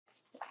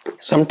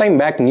Sometime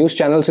back, news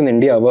channels in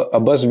India were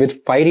abuzz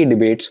with fiery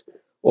debates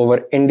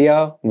over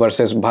India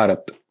versus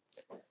Bharat.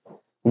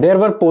 There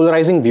were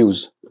polarizing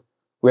views,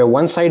 where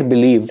one side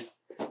believed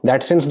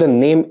that since the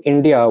name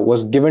India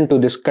was given to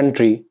this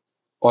country,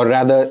 or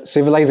rather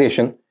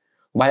civilization,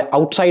 by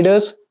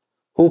outsiders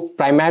who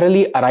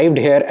primarily arrived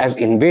here as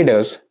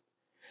invaders,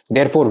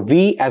 therefore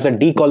we as a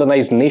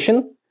decolonized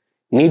nation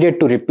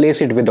needed to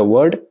replace it with a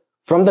word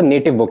from the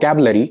native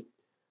vocabulary,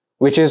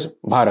 which is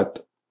Bharat.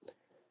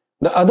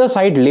 The other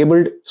side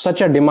labeled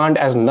such a demand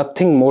as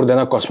nothing more than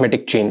a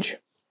cosmetic change.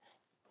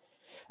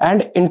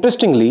 And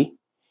interestingly,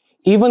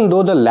 even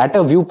though the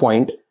latter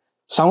viewpoint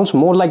sounds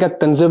more like a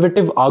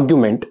conservative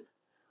argument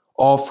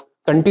of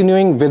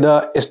continuing with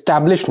the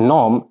established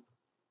norm,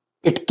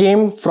 it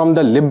came from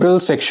the liberal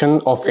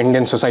section of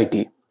Indian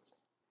society.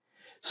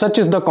 Such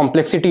is the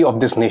complexity of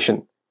this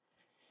nation.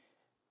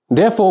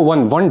 Therefore,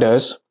 one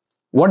wonders,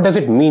 what does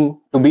it mean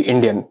to be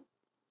Indian?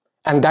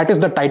 And that is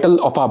the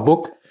title of our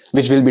book,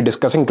 which we'll be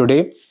discussing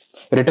today,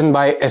 written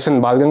by S.N.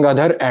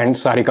 Balagangadhara and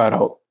Sarika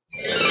Rao.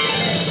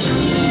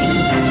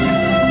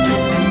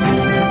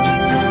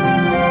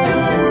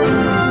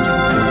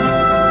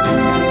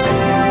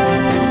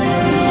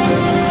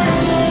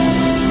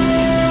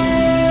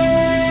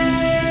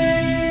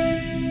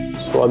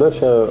 So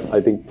Adarsh, I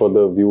think for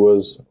the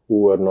viewers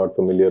who are not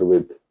familiar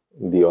with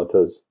the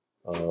authors,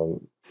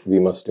 we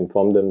must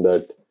inform them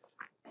that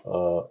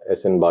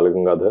S.N.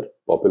 Balagangadhara,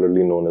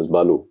 popularly known as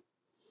Balu,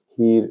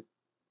 he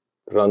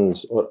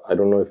runs, or I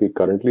don't know if he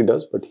currently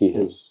does, but he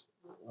has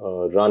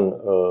run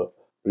a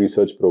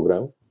research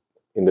program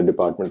in the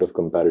Department of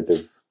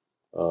Comparative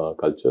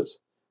Cultures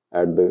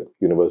at the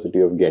University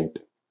of Ghent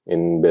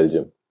in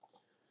Belgium.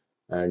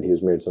 And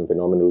he's made some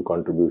phenomenal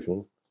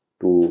contribution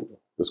to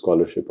the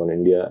scholarship on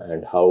India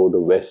and how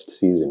the West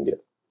sees India.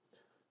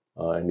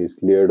 And he's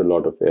cleared a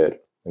lot of air,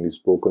 and he's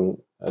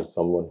spoken as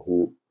someone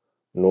who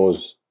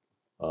knows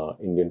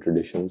Indian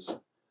traditions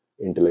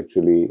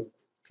intellectually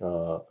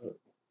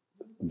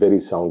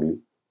very soundly.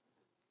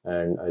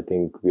 And I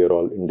think we are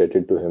all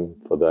indebted to him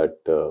for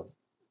that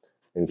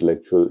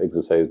intellectual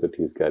exercise that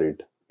he's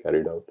carried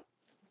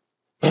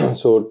out.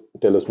 So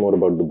tell us more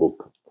about the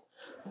book.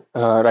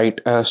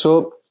 Right.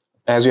 So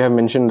as you have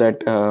mentioned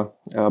that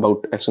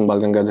about S.N.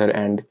 Balagangadhara,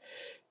 and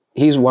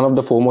he's one of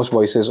the foremost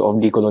voices of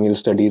decolonial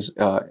studies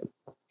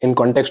in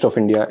context of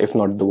India, if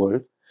not the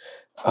world.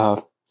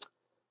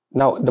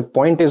 Now, the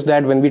point is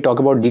that when we talk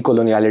about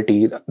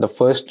decoloniality, the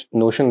first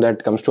notion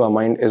that comes to our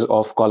mind is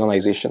of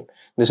colonization.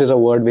 This is a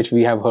word which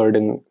we have heard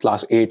in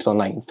class 8th or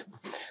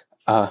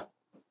 9th,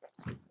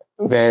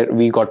 where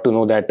we got to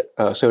know that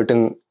a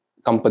certain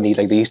company,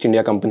 like the East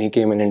India Company,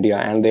 came in India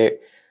and they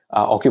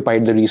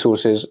occupied the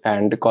resources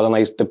and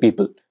colonized the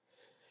people.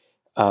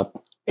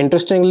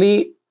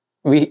 Interestingly,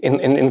 we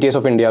in case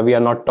of India, we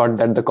are not taught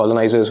that the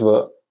colonizers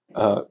were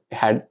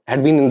had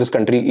been in this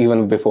country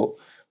even before.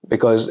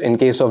 Because in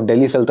case of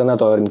Delhi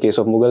Sultanate or in case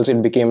of Mughals,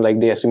 it became like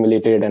they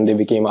assimilated and they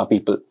became our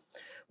people.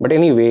 But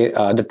anyway,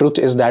 the truth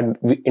is that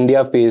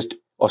India faced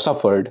or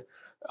suffered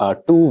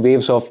two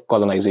waves of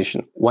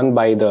colonization, one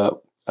by the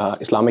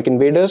Islamic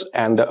invaders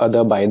and the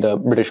other by the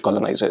British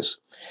colonizers.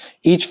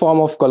 Each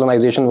form of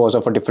colonization was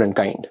of a different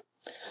kind.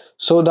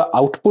 So the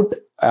output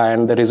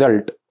and the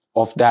result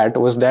of that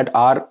was that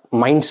our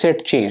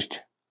mindset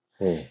changed.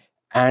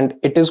 And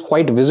it is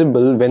quite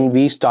visible when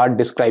we start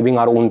describing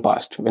our own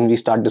past, when we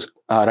start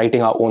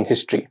writing our own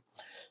history.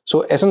 So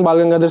S.N.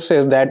 Balagangadhara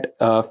says that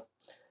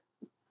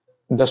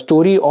the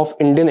story of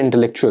Indian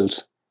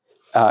intellectuals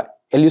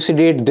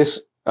elucidate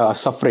this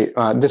suffering,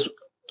 this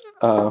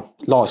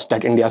loss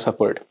that India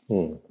suffered.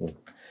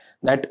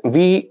 That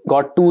we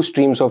got two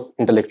streams of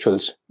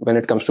intellectuals when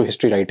it comes to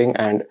history writing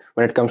and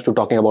when it comes to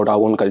talking about our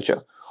own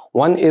culture.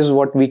 One is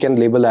what we can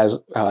label as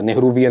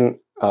Nehruvian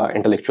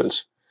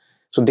intellectuals.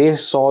 So they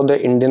saw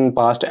the Indian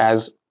past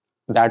as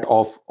that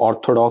of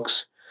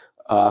orthodox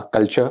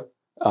culture,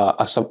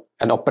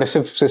 an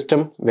oppressive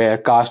system where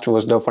caste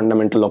was the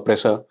fundamental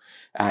oppressor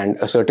and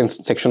a certain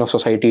section of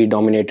society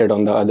dominated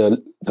on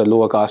the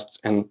lower castes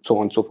and so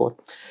on and so forth.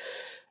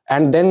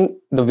 And then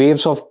the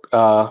waves of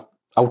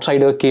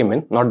outsider came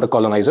in, not the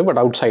colonizer, but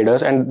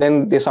outsiders, and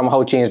then they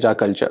somehow changed our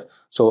culture.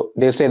 So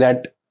they say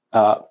that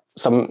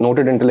some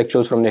noted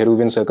intellectuals from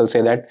Nehruvian circles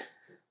say that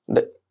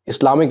the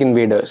Islamic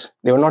invaders,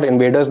 they were not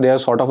invaders, they are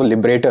sort of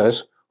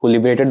liberators who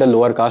liberated the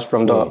lower caste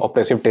from the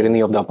oppressive tyranny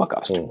of the upper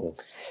caste.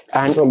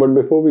 And no, but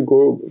before we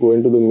go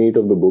into the meat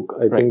of the book,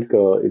 I think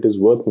it is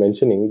worth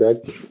mentioning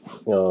that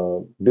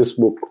this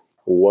book,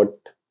 What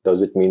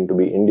Does It Mean to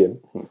Be Indian,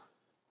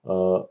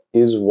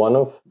 is one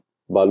of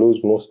Balu's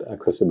most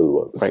accessible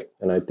works. Right.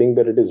 And I think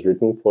that it is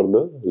written for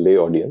the lay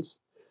audience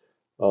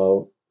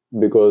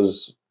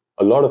because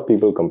a lot of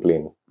people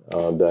complain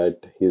that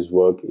his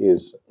work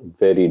is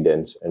very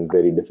dense and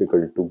very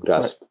difficult to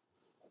grasp.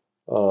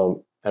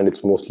 And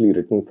it's mostly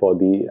written for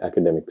the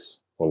academics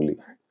only.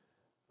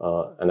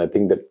 And I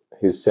think that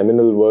his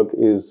seminal work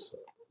is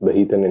The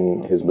Heathen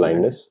in His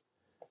Blindness.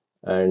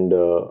 And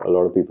a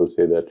lot of people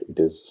say that it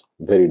is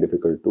very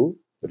difficult to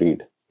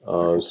read.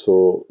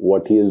 So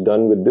what he has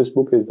done with this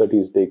book is that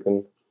he's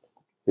taken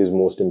his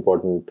most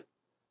important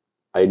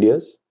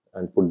ideas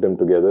and put them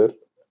together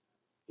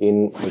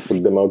and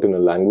put them out in a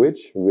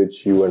language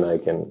which you and I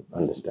can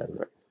understand.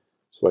 Right.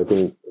 So I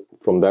think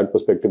from that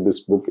perspective, this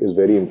book is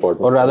very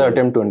important. Or rather,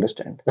 attempt to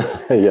understand.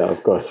 Yeah,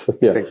 of course.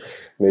 Yeah, right.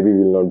 Maybe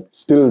we'll not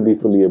still be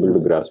fully able to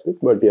grasp it,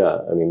 but yeah,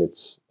 I mean,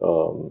 it's.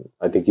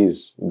 I think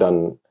he's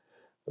done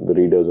the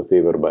readers a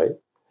favor by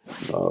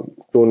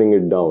toning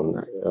it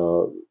down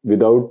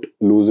without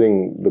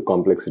losing the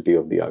complexity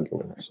of the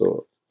argument.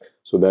 So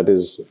that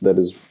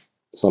is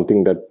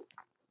something that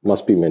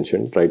must be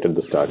mentioned right at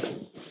the start.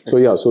 So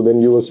yeah, so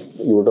then you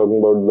were talking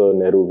about the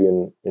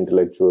Nehruvian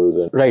intellectuals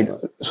and right.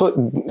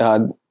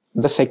 So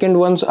the second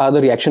ones are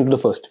the reaction to the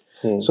first.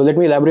 So let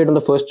me elaborate on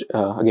the first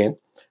again.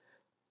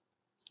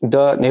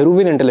 The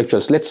Nehruvian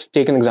intellectuals. Let's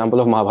take an example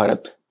of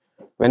Mahabharata.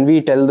 When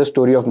we tell the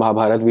story of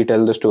Mahabharata, we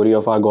tell the story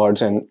of our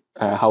gods and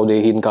how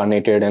they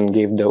incarnated and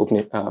gave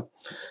the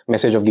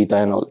message of Gita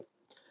and all.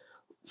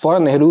 For a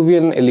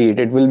Nehruvian elite,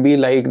 it will be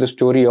like the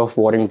story of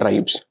warring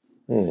tribes.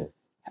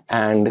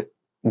 And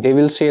they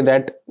will say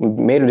that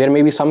there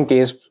may be some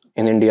case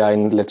in India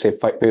in, let's say,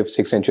 5th,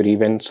 6th century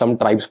when some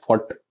tribes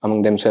fought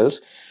among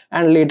themselves,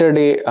 and later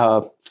day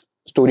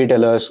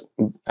storytellers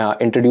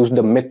introduced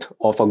the myth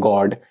of a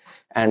god,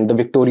 and the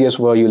victorious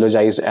were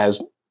eulogized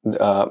as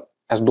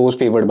those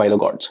favored by the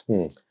gods.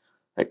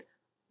 Right.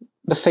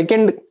 The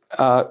second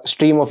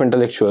stream of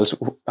intellectuals,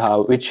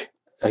 which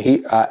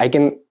I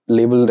can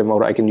label them,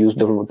 or I can use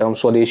the term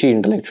Swadeshi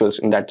intellectuals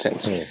in that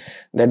sense,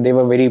 that they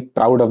were very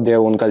proud of their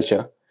own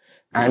culture.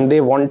 And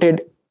they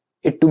wanted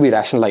it to be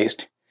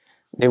rationalized.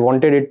 They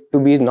wanted it to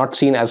be not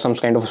seen as some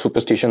kind of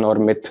superstition or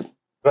myth.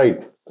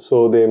 Right.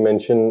 So they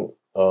mention,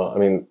 I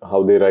mean,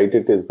 how they write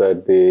it is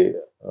that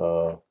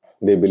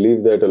they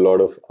believe that a lot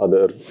of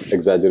other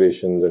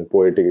exaggerations and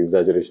poetic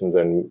exaggerations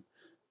and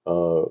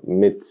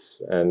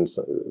myths and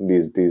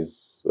these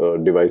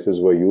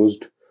devices were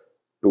used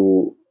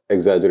to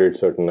exaggerate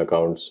certain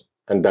accounts,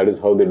 and that is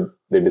how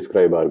they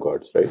describe our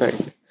gods, right?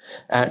 Right.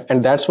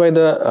 And that's why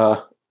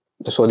the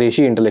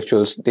Swadeshi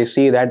intellectuals, they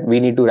see that we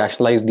need to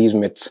rationalize these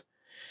myths,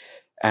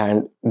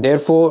 and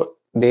therefore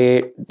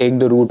they take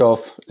the route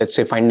of, let's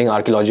say, finding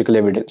archaeological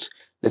evidence.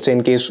 Let's say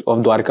in case of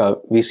Dwarka,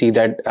 we see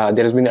that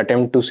there has been an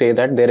attempt to say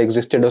that there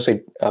existed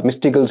a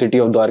mystical city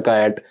of Dwarka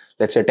at,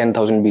 let's say,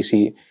 10,000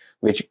 BC,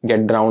 which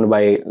get drowned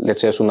by, let's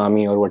say, a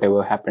tsunami or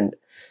whatever happened.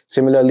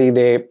 Similarly,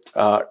 they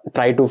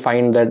try to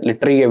find that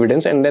literary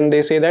evidence, and then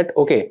they say that,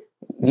 okay,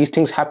 these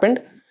things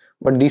happened,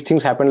 but these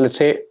things happened, let's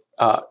say,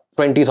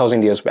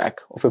 20,000 years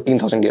back or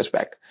 15,000 years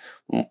back.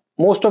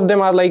 Most of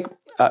them are like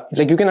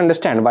you can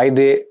understand why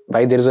there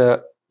is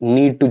a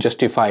need to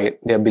justify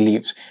their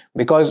beliefs,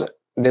 because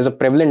there's a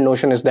prevalent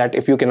notion is that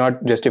if you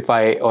cannot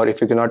justify or if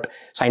you cannot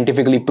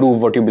scientifically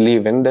prove what you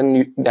believe in,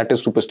 then that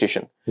is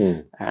superstition.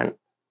 And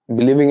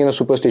believing in a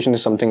superstition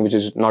is something which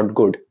is not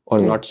good or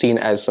not seen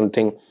as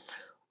something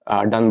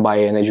done by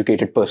an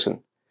educated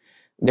person.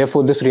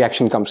 Therefore, this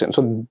reaction comes in.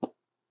 So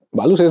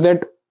Balu says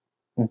that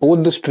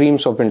both the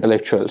streams of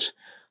intellectuals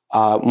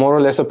are more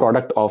or less a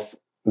product of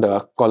the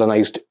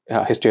colonized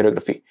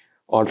historiography,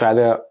 or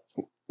rather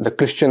the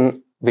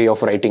Christian way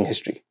of writing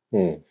history.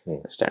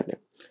 Understanding.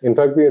 In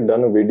fact, we had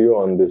done a video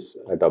on this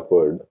at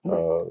Upword,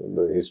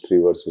 the history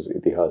versus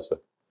itihasa,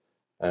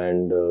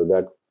 and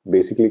that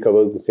basically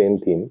covers the same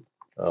theme,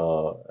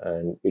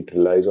 and it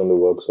relies on the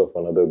works of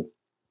another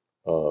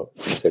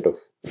set of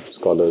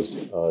scholars,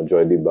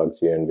 Joydeep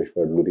Bagchi and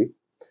Vishwa Dluri,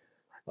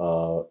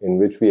 in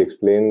which we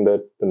explain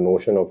that the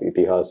notion of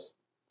itihas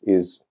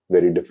is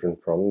very different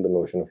from the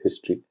notion of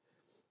history.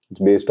 It's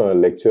based on a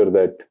lecture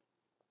that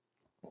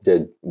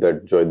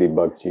Joydeep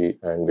Bagchi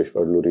and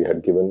Vishwa Dluri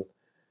had given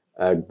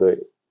at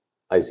the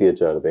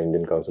ICHR, the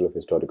Indian Council of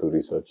Historical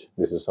Research.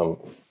 This is some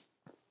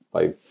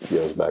 5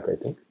 years back, I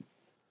think.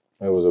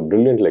 It was a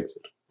brilliant lecture.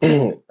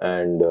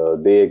 And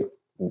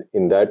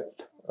in that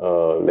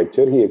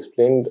lecture, he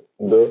explained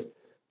the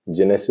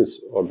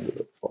genesis or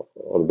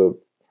the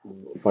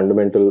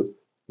fundamental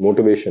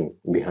motivation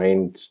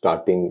behind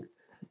starting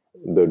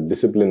the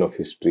discipline of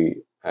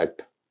history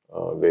at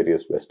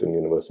various Western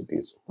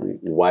universities,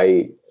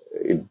 why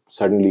it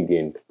suddenly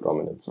gained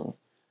prominence,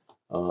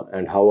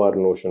 and how our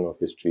notion of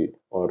history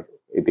or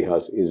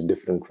itihas is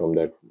different from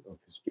that of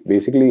history.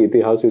 Basically,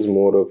 itihas is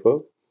more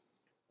of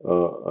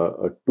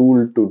a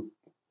tool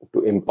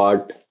to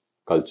impart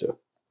culture,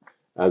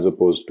 as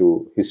opposed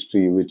to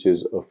history, which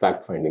is a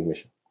fact-finding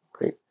mission.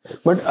 Great.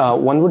 But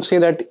one would say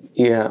that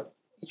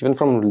even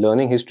from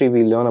learning history,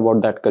 we learn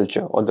about that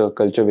culture or the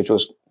culture which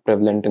was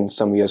prevalent in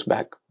some years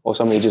back or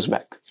some ages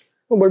back.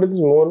 No, but it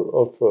is more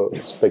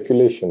of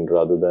speculation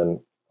rather than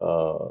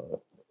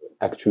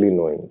actually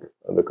knowing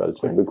the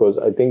culture. Right. Because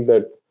I think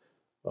that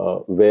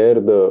where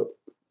the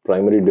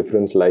primary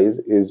difference lies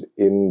is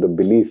in the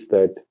belief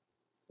that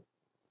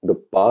the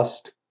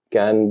past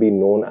can be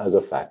known as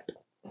a fact,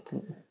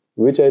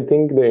 which I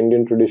think the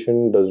Indian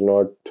tradition does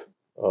not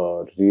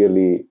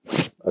really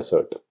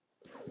assert.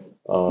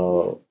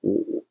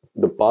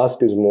 The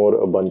past is more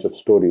a bunch of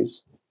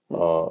stories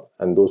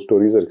and those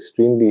stories are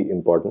extremely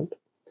important.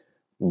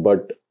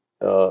 But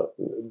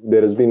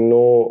there has been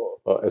no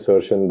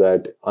assertion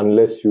that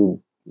unless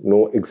you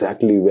know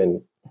exactly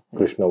when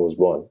Krishna was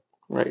born,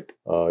 Right.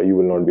 You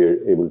will not be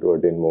able to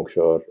attain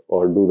moksha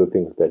or do the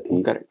things that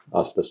he Correct.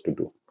 asked us to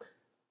do.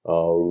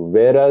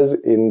 Whereas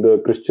in the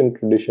Christian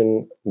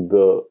tradition,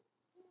 the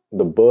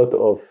birth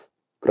of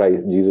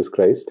Christ, Jesus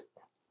Christ,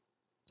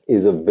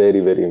 is a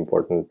very, very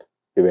important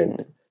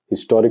event,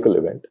 historical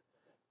event,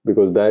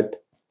 because that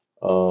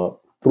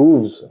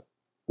proves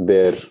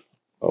their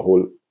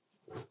whole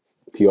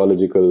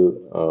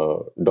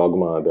theological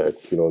dogma that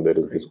there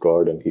is this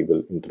God and he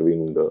will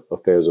intervene in the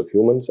affairs of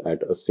humans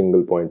at a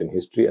single point in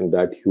history, and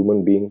that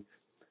human being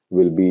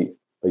will be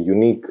a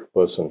unique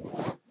person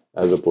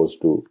as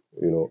opposed to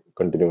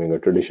continuing a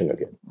tradition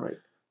again. Right.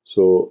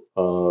 So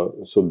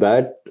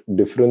that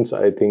difference,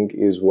 I think,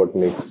 is what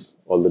makes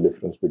all the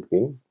difference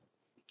between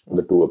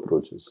the two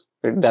approaches.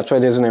 That's why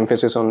there's an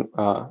emphasis on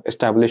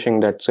establishing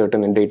that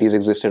certain deities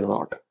existed or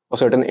not, or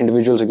certain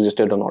individuals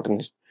existed or not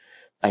in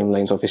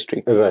timelines of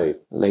history. Right.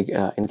 Like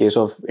in case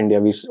of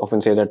India, we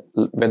often say that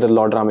whether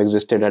Lord Ram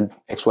existed at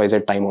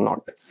XYZ time or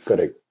not.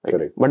 Correct. Right?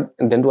 Correct. But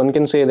then one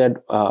can say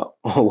that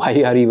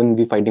why are even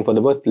we fighting for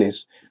the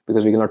birthplace?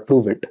 Because we cannot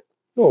prove it.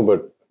 No,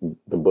 but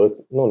the birth.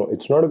 No.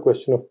 It's not a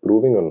question of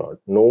proving or not.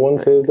 No one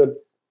says that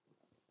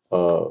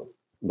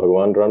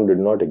Bhagwan Ram did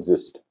not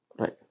exist.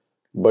 Right.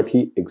 But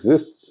he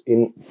exists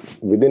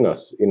within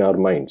us, in our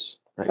minds,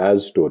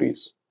 as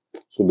stories.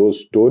 So those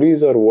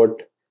stories are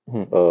what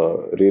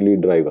really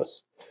drive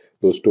us.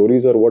 Those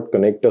stories are what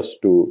connect us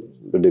to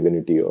the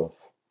divinity of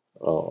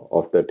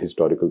that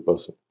historical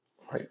person.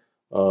 Right.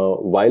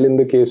 While in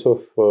the case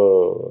of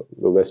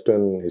the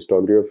Western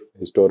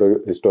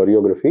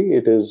historiography,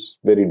 it is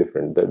very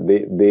different. That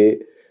they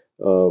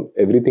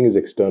everything is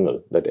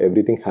external. That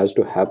everything has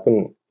to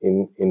happen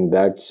in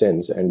that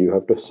sense, and you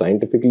have to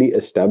scientifically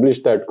establish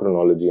that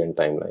chronology and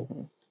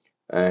timeline.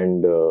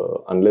 And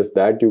unless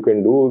that you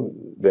can do,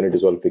 then it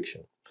is all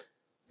fiction.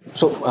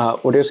 So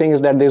what you're saying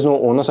is that there's no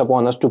onus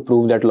upon us to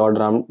prove that Lord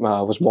Ram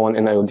was born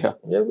in Ayodhya.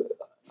 Yeah,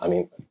 I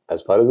mean,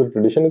 as far as the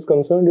tradition is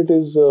concerned, it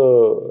is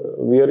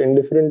we are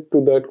indifferent to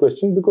that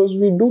question because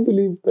we do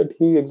believe that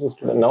he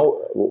existed. And now,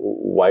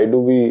 why do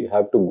we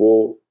have to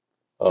go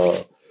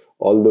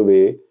all the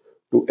way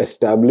to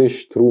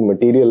establish through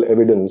material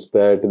evidence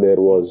that there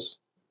was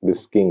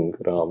this king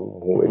Ram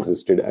who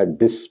existed at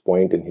this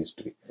point in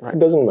history? Right. It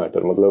doesn't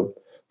matter. Matlab,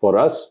 for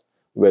us,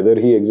 whether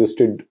he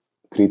existed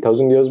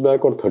 3,000 years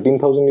back or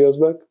 13,000 years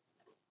back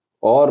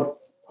or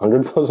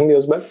 100,000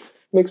 years back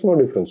makes no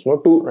difference.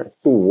 To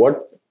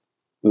what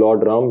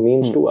Lord Ram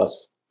means to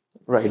us.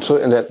 Right. So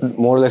that,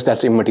 more or less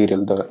that's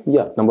immaterial. The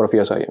number of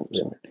years I am.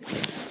 Yeah.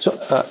 So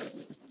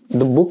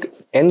the book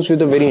ends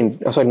with a very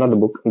not the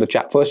book. The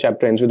first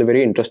chapter ends with a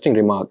very interesting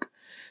remark,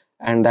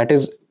 and that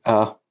is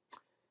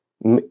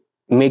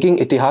making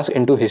itihas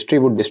into history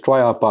would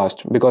destroy our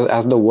past, because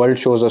as the world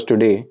shows us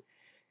today,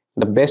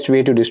 the best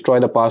way to destroy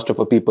the past of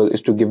a people is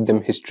to give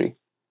them history.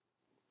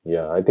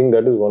 Yeah, I think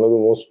that is one of the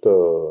most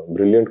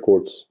brilliant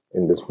quotes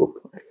in this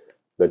book.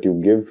 That you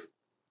give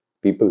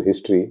people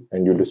history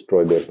and you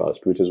destroy their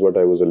past, which is what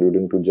I was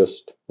alluding to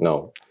just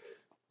now.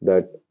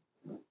 That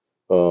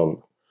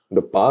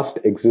the past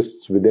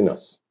exists within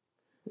us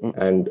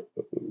and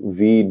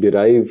we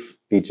derive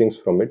teachings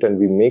from it and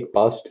we make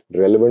past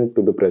relevant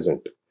to the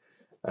present.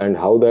 And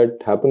how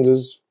that happens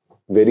is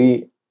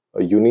very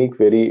unique,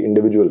 very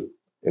individual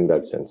in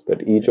that sense,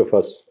 that each of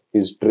us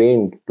is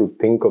trained to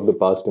think of the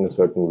past in a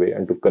certain way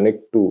and to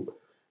connect to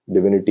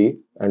divinity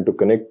and to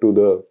connect to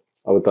the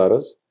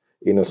avatars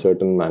in a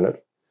certain manner.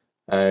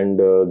 And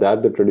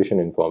that the tradition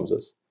informs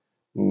us.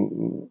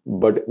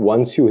 But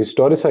once you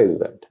historicize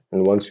that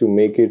and once you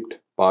make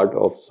it part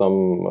of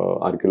some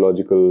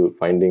archaeological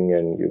finding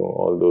and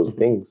all those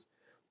things,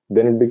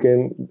 then it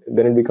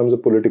becomes a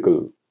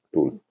political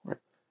tool. Right.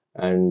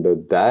 And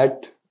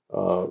that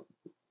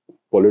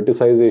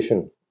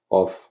politicization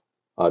of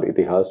our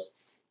itihas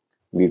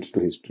leads to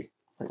history.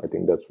 I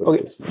think that's what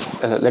it is.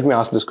 Let me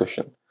ask this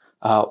question.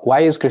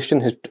 Why is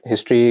Christian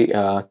history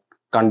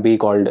can't be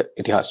called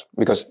itihas?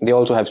 Because they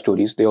also have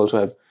stories. They also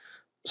have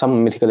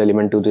some mythical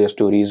element to their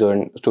stories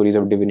and stories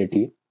of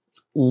divinity.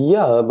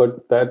 Yeah,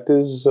 but that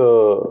is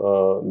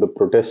the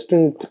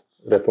Protestant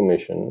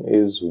Reformation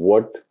is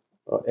what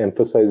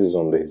emphasizes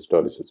on the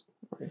historicism.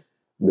 Right.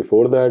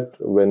 Before that,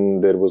 when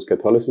there was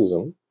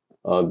Catholicism,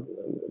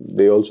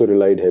 they also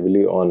relied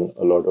heavily on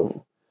a lot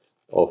of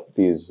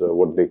these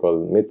what they call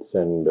myths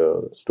and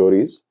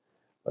stories.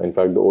 In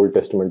fact, the Old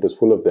Testament is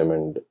full of them,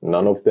 and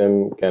none of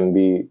them can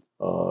be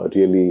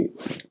really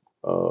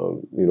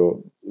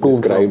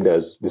described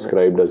as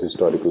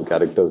historical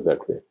characters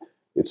that way.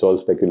 It's all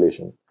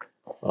speculation.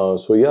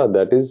 So yeah,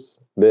 that is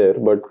there.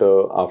 But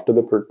after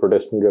the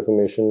Protestant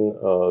Reformation,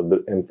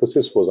 the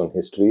emphasis was on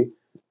history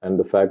and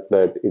the fact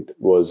that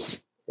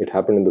it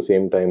happened in the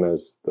same time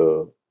as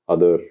the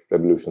other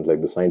revolutions,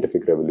 like the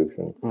scientific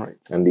revolution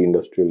and the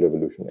industrial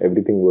revolution.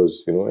 Everything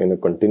was in a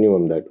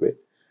continuum that way.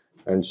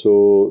 And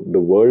so the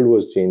world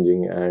was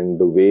changing, and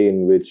the way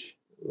in which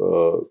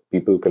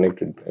people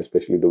connected,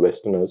 especially the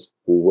Westerners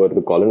who were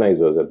the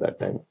colonizers at that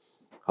time,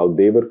 how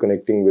they were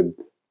connecting with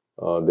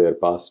their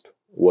past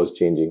was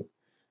changing,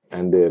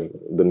 and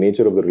the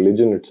nature of the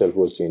religion itself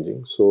was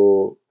changing.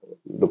 So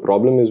the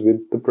problem is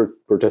with the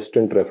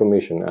Protestant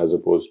Reformation, as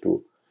opposed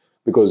to,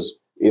 because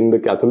in the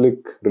Catholic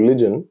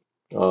religion,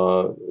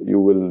 you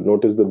will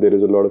notice that there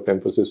is a lot of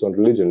emphasis on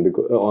religion,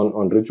 because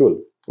on ritual,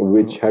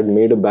 which had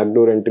made a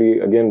backdoor entry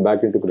again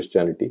back into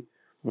Christianity.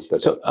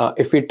 So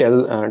if we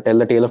tell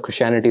the tale of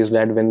Christianity, is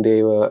that when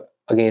they were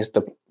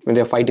when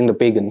they were fighting the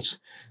pagans,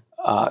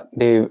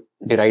 they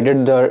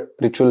derided the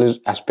ritual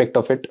aspect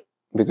of it,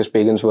 because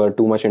pagans were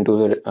too much into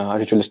the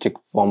ritualistic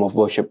form of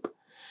worship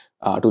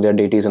to their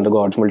deities and the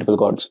gods, multiple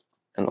gods,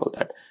 and all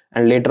that.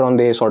 And later on,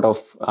 they sort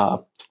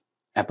of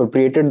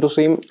appropriated the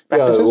same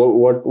practices. Yeah,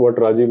 what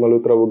Rajiv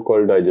Malhotra would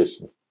call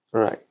digestion.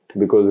 Right.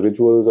 Because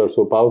rituals are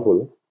so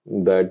powerful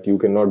that you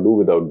cannot do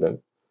without them.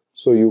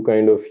 So you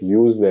kind of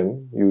use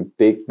them, you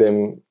take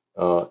them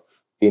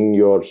in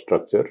your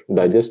structure,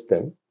 digest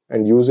them,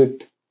 and use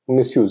it,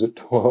 misuse it,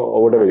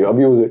 or whatever, you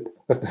abuse it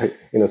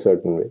in a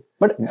certain way.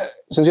 But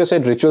since you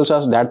said rituals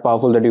are that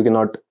powerful that you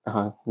cannot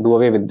do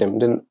away with them,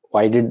 then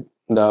why did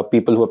the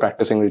people who are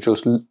practicing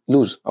rituals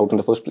lose out in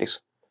the first place?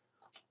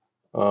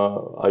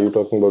 Are you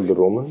talking about the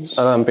Romans?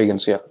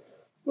 Pagans, yeah.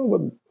 No,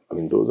 but I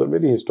mean, those are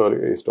very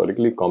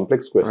historically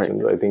complex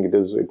questions. Right. I think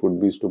it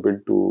would be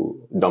stupid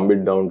to dumb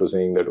it down to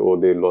saying that, oh,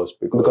 they lost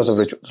because of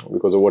rituals,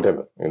 because of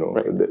whatever.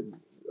 Right.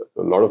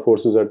 A lot of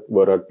forces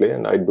were at play,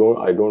 and I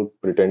don't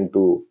pretend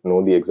to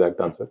know the exact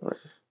answer. Right.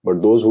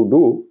 But those who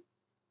do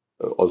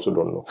also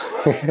don't know.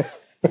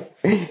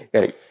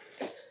 Correct.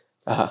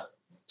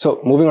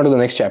 So moving on to the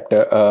next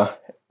chapter,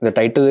 the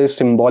title is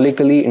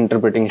Symbolically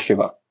Interpreting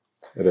Shiva.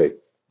 Right.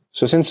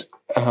 So since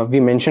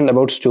we mentioned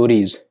about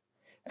stories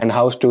and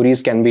how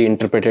stories can be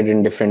interpreted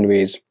in different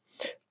ways,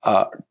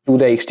 to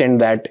the extent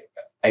that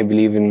I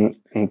believe in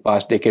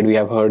past decade we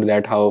have heard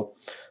that how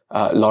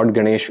Lord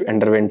Ganesh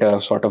underwent a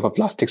sort of a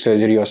plastic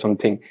surgery or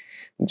something,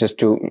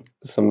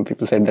 some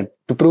people said that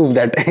to prove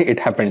that it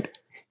happened.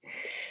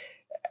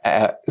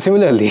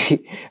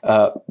 Similarly,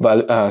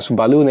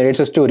 Balu narrates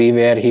a story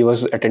where he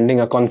was attending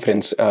a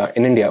conference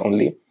in India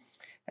only,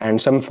 and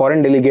some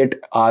foreign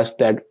delegate asked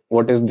that,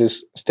 what is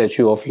this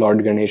statue of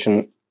Lord Ganesh?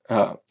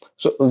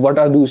 So what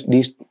are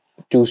these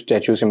two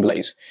statues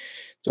symbolize?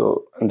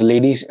 So the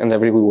ladies, and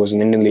everybody who was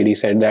an Indian lady,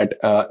 said that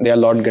they are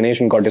Lord Ganesh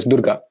and Goddess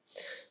Durga.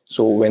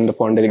 So when the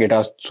foreign delegate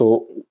asked,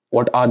 so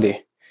what are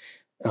they?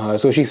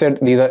 So she said,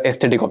 these are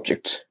aesthetic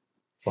objects.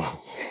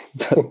 Wow.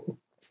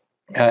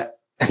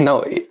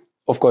 Now,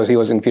 of course, he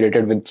was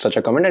infuriated with such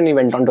a comment, and he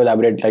went on to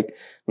elaborate like,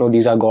 no,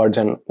 these are gods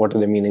and what are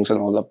the meanings and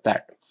all of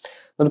that.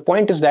 Now, the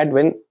point is that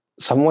when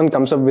someone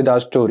comes up with our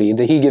story,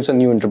 he gives a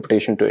new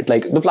interpretation to it.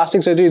 Like the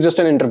plastic surgery is just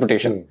an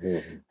interpretation.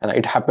 Mm-hmm.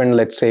 It happened,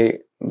 let's say,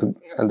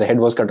 the head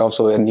was cut off,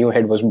 so a new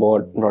head was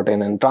brought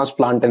in, and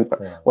transplant, and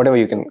whatever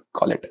you can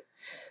call it.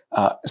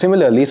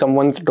 Similarly,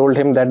 someone told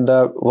him that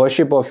the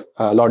worship of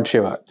Lord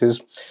Shiva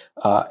is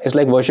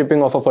like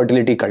worshipping of a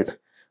fertility cult,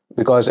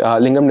 because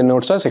lingam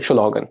denotes a sexual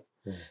organ.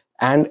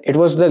 And it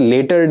was the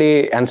later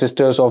day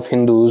ancestors of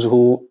Hindus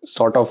who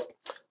sort of,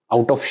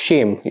 out of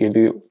shame, if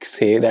you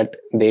say, that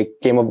they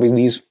came up with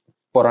these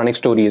Puranic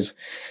stories,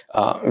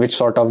 which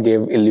sort of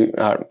gave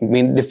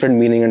different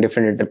meaning and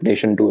different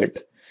interpretation to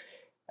it.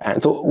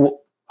 And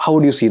so, how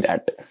would you see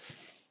that?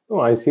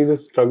 No, I see the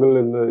struggle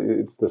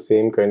it's the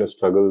same kind of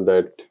struggle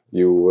that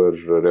you were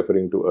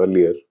referring to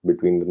earlier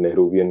between the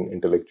Nehruvian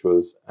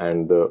intellectuals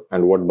and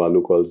what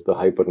Balu calls the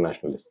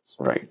hyper-nationalists.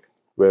 Right.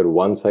 Where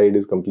one side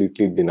is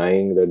completely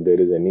denying that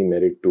there is any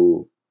merit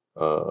to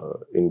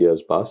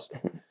India's past,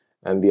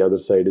 and the other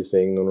side is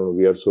saying, no,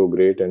 we are so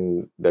great,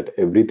 and that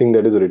everything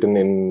that is written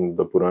in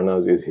the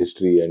Puranas is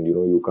history, and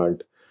you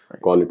can't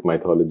call it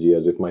mythology,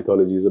 as if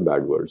mythology is a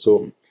bad word.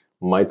 So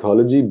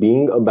mythology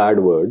being a bad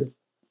word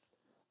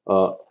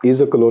is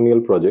a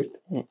colonial project.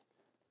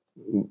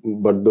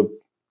 But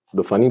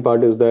the funny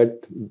part is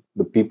that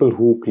the people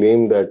who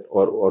claim that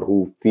or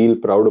who feel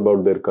proud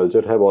about their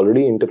culture have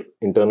already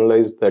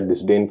internalized that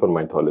disdain for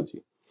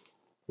mythology.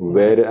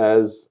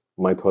 Whereas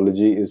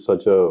mythology is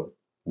such a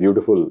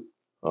beautiful,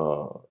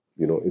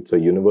 it's a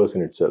universe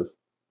in itself.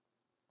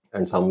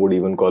 And some would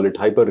even call it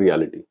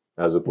hyper-reality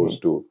as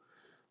opposed to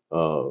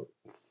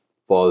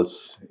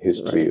false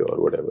history or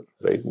whatever,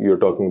 right? You're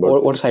talking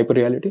about... What's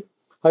hyper-reality?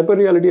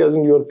 Hyper-reality, as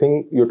in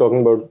you're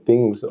talking about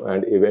things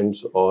and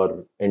events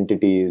or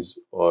entities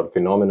or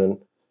phenomenon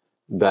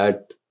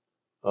that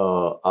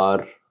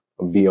are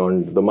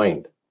beyond the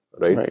mind,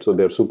 right? So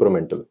they're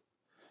supramental.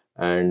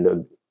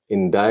 And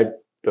in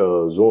that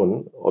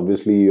zone,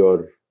 obviously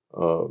your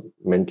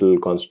mental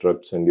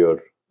constructs and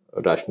your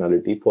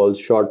rationality falls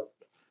short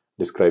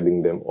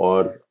describing them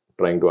or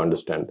trying to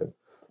understand them.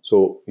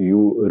 So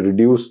you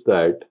reduce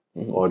that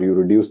or you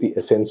reduce the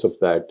essence of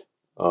that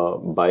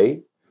by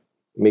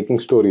making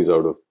stories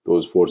out of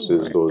those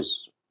forces,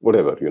 those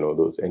whatever,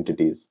 those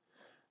entities.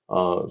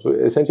 So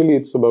essentially,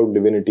 it's about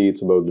divinity.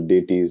 It's about the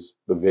deities,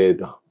 the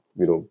Veda.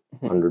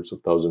 Hundreds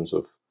of thousands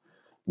of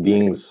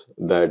beings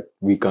that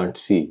we can't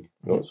see.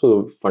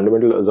 So the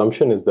fundamental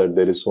assumption is that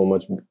there is so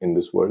much in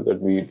this world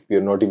that we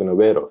are not even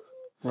aware of.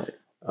 Right.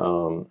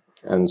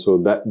 And so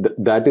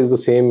that is the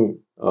same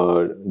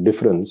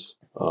difference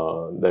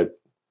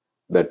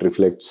that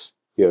reflects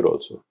here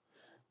also.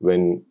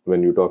 When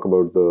you talk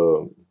about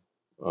the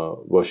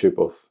worship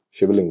of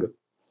Shivalinga,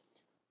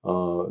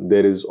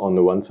 there is on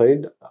the one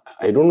side,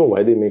 I don't know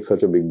why they make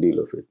such a big deal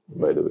of it,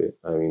 by the way.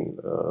 I mean,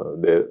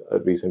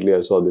 recently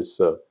I saw this,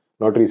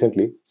 not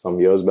recently, some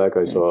years back,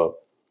 I saw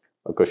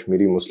a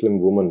Kashmiri Muslim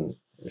woman.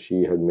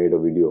 She had made a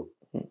video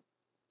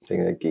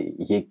saying कि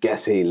ये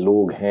कैसे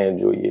लोग हैं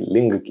जो ये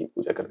लिंग की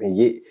पूजा करते हैं,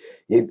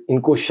 ये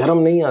इनको शर्म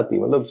नहीं आती,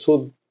 मतलब.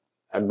 So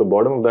at the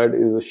bottom of that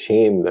is a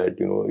shame that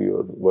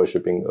you're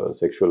worshipping a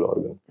sexual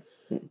organ.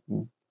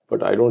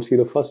 But I don't see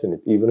the fuss in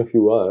it. Even if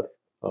you are,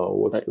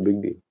 what's the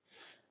big deal?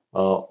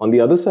 On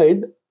the other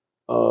side,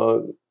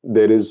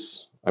 there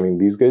is, I mean,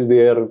 these guys,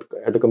 they are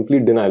at a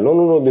complete denial.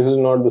 No, this is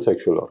not the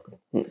sexual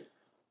organ.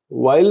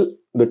 While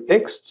the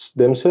texts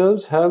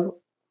themselves have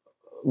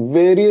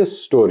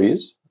various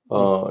stories,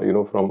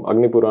 from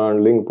Agni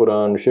Puran, Ling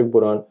Puran, Shiv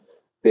Puran,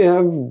 they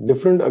have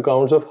different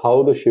accounts of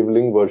how the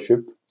Shivling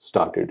worship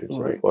started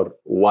itself, or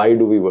why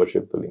do we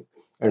worship the Ling.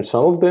 And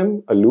some of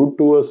them allude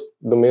to us,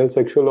 the male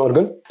sexual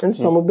organ, and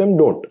some of them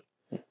don't.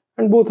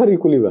 And both are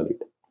equally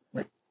valid.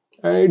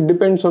 And it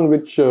depends on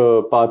which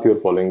path you're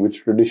following,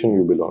 which tradition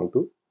you belong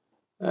to.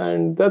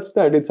 And that's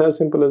that. It's as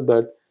simple as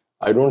that.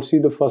 I don't see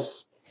the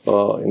fuss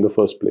in the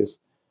first place.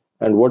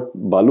 And what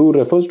Balu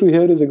refers to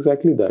here is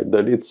exactly that,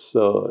 that it's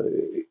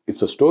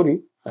a story,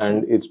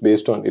 and it's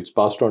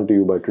passed on to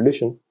you by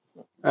tradition,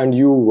 and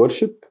you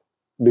worship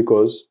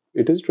because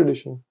it is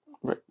tradition.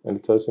 Right. And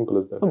it's as simple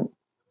as that.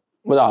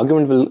 But the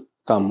argument will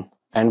come,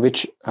 and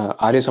which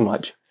Arya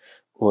Samaj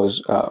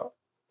was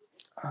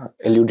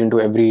alluding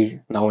to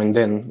every now and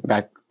then,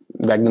 back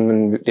then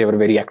when they were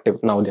very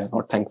active. Now they are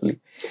not, thankfully.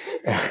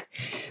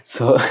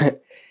 So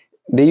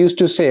they used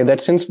to say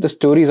that since the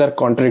stories are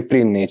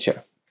contradictory in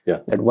nature,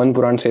 that one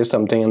Puran says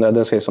something and the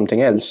other says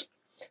something else,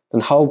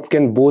 then how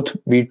can both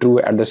be true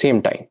at the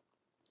same time?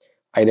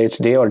 Either it's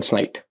day or it's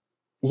night.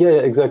 Yeah,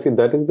 exactly.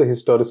 That is the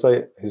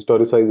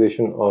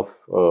historicization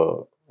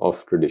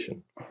of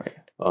tradition.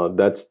 Right.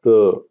 That's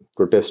the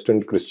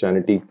Protestant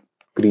Christianity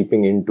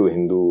creeping into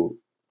Hindu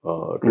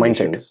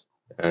traditions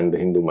and the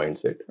Hindu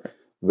mindset,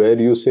 where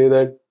you say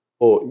that,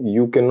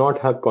 you cannot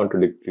have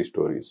contradictory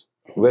stories.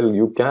 Well,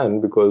 you can,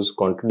 because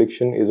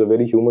contradiction is a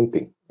very human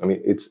thing. I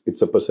mean,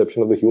 it's a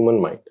perception of the human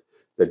mind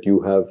that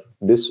you have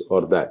this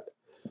or that.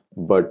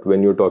 But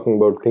when you're talking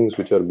about things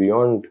which are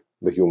beyond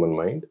the human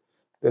mind,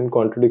 then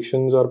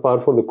contradictions are par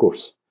for the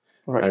course.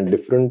 Right. And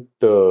different,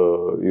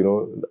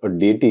 a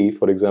deity,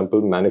 for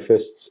example,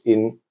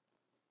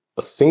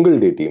 a single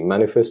deity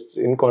manifests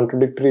in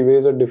contradictory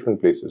ways at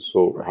different places.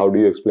 So how do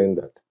you explain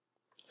that?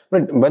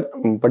 Right.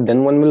 But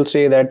then one will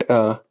say that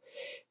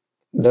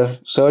the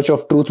search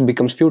of truth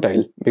becomes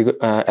futile, because,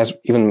 as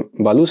even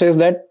Balu says,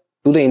 that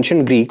to the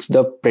ancient Greeks,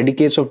 the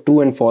predicates of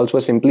true and false were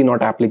simply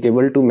not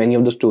applicable to many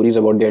of the stories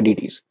about their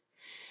deities.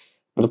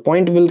 The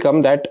point will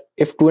come that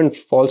if true and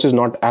false is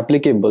not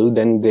applicable,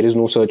 then there is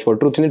no search for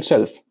truth in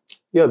itself.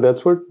 Yeah,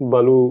 that's what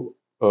Balu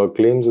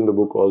claims in the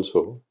book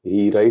also.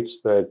 He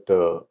writes that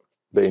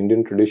the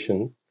Indian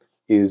tradition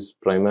is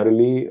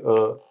primarily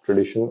a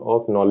tradition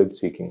of knowledge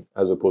seeking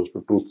as opposed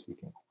to truth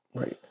seeking.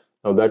 Right.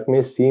 Now that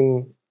may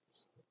seem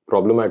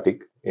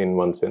problematic in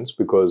one sense,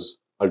 because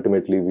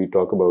ultimately we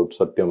talk about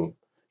Satyam,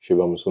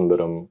 Shivam,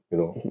 Sundaram,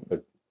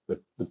 that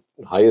the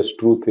highest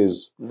truth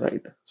is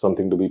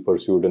something to be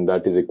pursued, and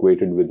that is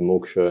equated with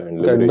moksha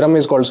and liberation. Brahma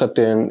is called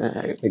Satya, and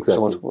exactly.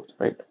 So on and so forth.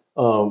 Right.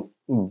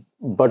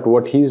 But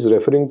what he's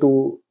referring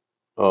to,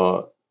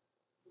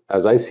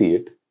 as I see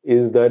it,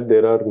 is that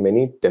there are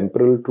many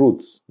temporal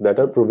truths that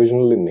are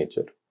provisional in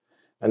nature,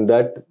 and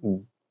that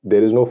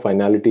there is no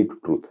finality to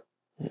truth.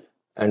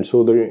 And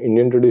so the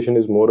Indian tradition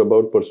is more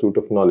about pursuit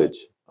of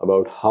knowledge,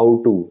 about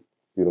how to,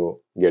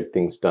 get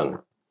things done,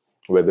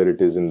 whether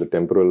it is in the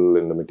temporal,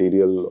 in the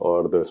material,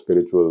 or the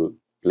spiritual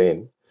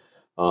plane.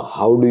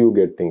 How do you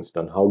get things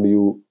done? How do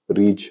you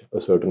reach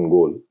a certain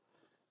goal?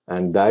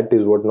 And that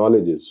is what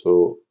knowledge is.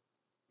 So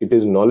it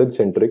is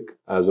knowledge-centric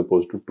as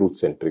opposed to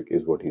truth-centric,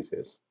 is what he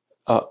says.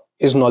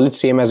 Is knowledge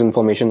same as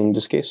information in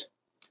this case?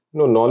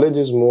 No, knowledge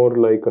is more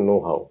like a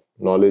know-how.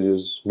 Knowledge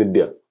is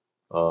vidya.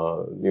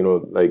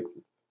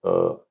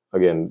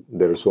 Again,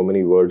 there are so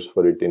many words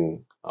for it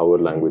in our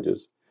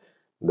languages,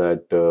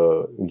 that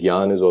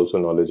Gyan is also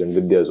knowledge and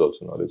Vidya is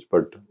also knowledge,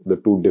 but the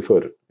two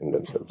differ in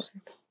themselves.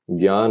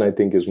 Gyan, I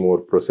think, is more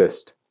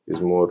processed,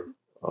 is more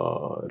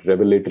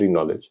revelatory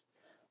knowledge,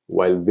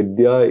 while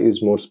Vidya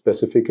is more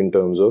specific in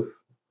terms of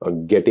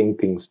getting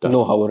things done.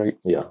 Know-how, right?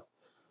 Yeah.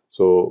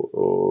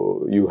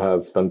 So you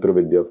have Tantra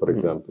Vidya, for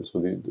example. So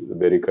the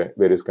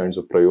various kinds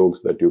of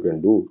prayogs that you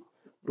can do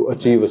to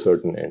achieve a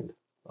certain end,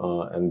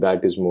 and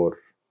that is more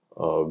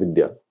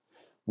Vidya.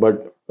 But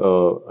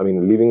I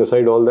mean, leaving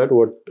aside all that,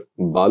 what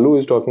Balu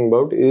is talking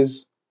about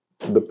is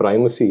the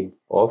primacy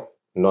of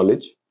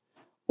knowledge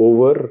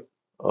over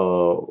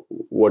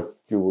what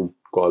you would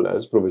call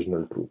as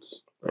provisional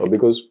truths,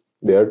 because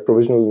they are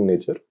provisional in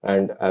nature,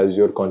 and as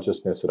your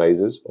consciousness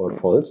rises or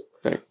falls,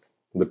 Correct.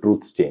 the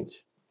truths change.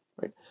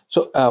 Right.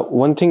 So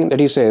one thing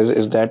that he says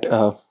is that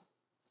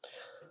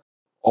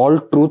all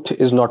truth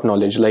is not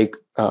knowledge. Like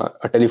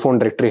a telephone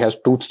directory has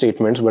truth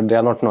statements, but they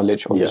are not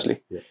knowledge,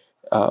 obviously.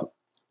 Yeah.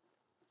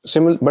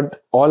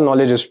 But all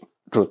knowledge is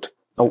truth.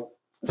 Now,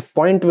 the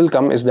point will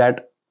come is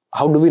that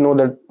how do we know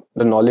that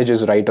the knowledge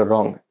is right or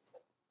wrong?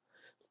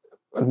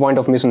 The point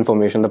of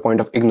misinformation, the point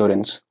of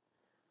ignorance.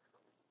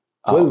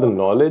 Well, the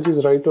knowledge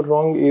is right or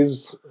wrong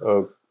is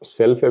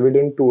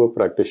self-evident to a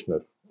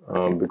practitioner,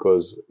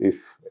 because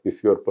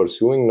if you're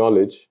pursuing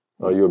knowledge,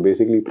 you're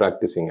basically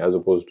practicing as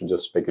opposed to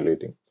just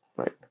speculating.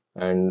 Right.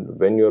 And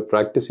when you're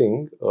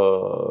practicing,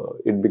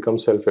 it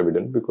becomes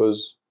self-evident,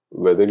 because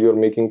whether you're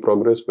making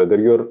progress,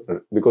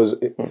 because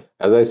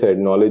as I said,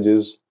 knowledge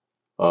is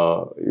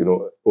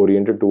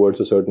oriented towards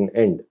a certain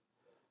end,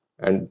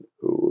 and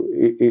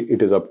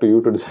it is up to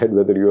you to decide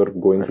whether you're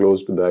going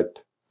close to that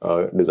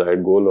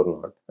desired goal or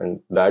not, and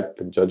that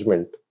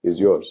judgment is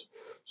yours.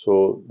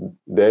 So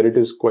there it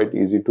is quite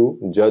easy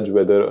to judge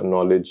whether a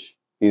knowledge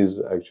is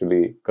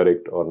actually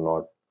correct or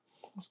not,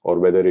 or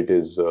whether it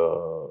is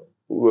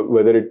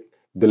whether it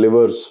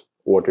delivers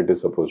what it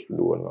is supposed to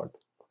do or not.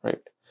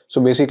 Right.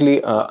 So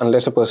basically,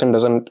 unless a person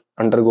doesn't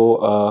undergo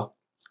a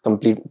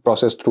complete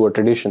process through a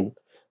tradition,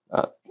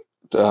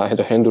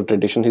 the Hindu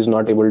tradition, he's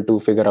not able to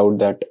figure out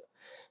that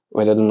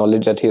whether the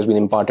knowledge that he has been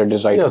imparted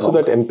is right or wrong. So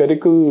that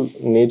empirical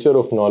nature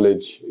of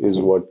knowledge is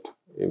what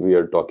we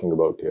are talking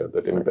about here.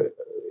 That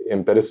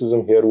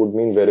empiricism here would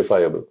mean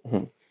verifiable.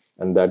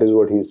 And that is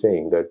what he's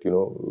saying, that,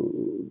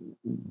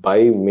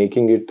 by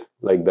making it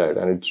like that,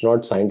 and it's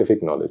not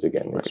scientific knowledge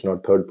again, it's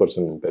not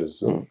third-person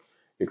empiricism.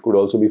 It could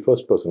also be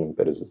first-person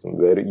empiricism,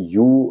 where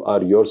you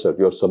are yourself,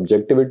 your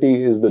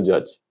subjectivity is the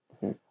judge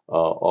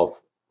of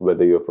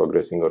whether you're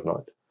progressing or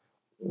not.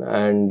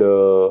 And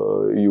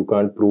you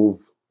can't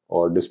prove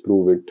or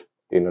disprove it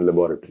in a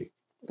laboratory.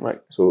 Right.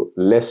 So,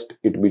 lest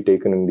it be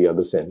taken in the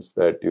other sense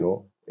that,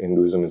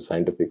 Hinduism is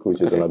scientific,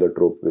 which is another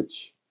trope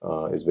which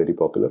is very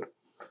popular.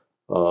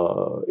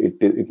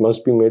 It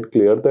must be made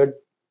clear that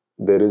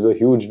there is a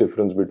huge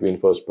difference between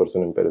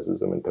first-person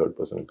empiricism and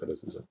third-person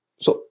empiricism.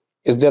 So,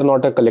 is there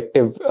not a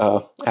collective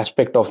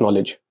aspect of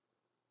knowledge?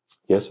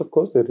 Yes, of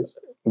course there is.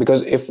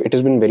 Because if it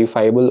has been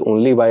verifiable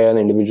only by an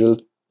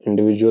individual's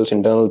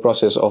internal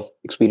process of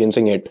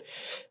experiencing it,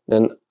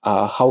 then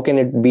how can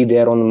it be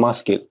there on a mass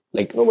scale?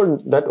 No,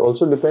 but that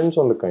also depends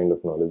on the kind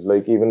of knowledge.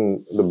 Like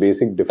even the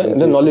basic difference.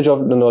 The knowledge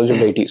of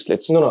deities.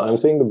 No, I'm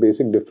saying the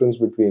basic difference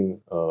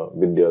between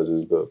vidyas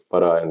is the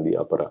para and the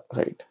apara.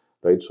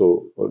 Right.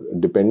 So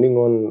depending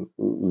on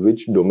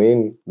which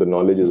domain the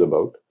knowledge is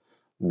about,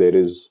 there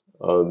is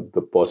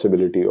the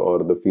possibility or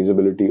the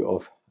feasibility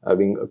of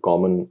having a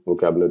common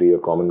vocabulary, a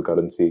common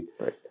currency,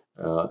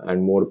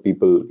 and more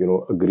people,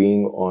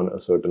 agreeing on a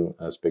certain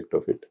aspect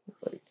of it.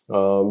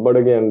 But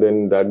again,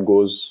 then that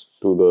goes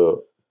to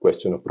the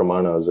question of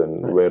pramanas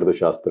and where the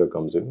Shastra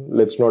comes in.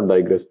 Let's not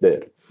digress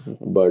there.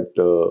 But,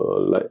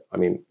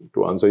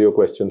 to answer your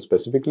question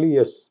specifically,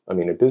 yes,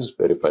 it is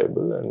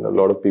verifiable, and a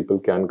lot of people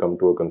can come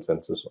to a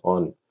consensus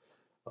on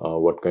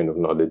what kind of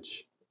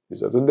knowledge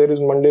is there. So there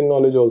is mundane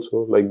knowledge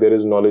also, like there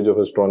is knowledge of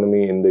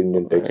astronomy in the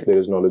Indian text, there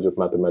is knowledge of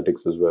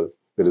mathematics as well,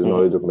 there is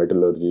knowledge of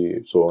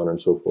metallurgy, so on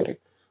and so forth.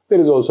 There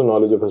is also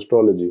knowledge of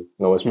astrology.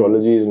 Now,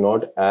 astrology is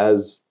not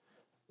as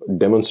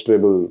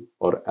demonstrable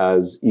or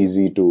as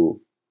easy to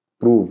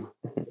prove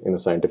in a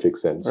scientific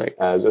sense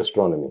as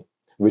astronomy,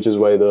 which is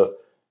why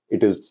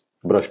it is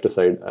brushed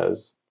aside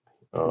as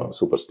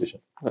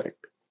superstition. Right.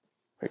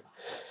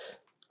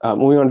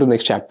 Moving on to the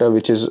next chapter,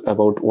 which is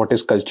about what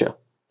is culture.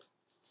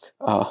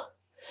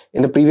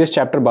 In the previous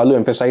chapter, Balu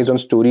emphasized on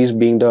stories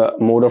being the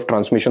mode of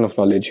transmission of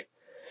knowledge,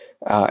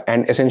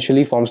 and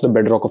essentially forms the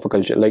bedrock of a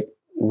culture. Like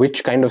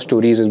which kind of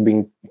stories is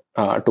being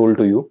told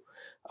to you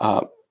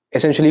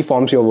essentially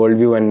forms your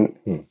worldview,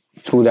 and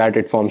through that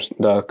it forms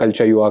the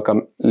culture you are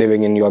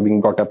living in, you are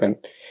being brought up in,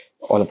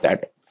 all of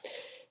that.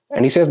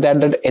 And he says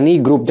that any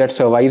group that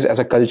survives as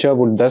a culture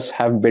would thus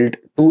have built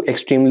two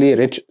extremely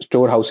rich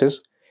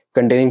storehouses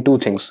containing two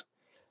things: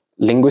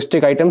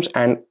 linguistic items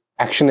and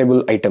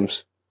actionable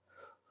items.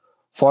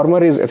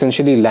 Former is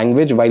essentially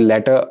language, while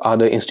latter are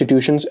the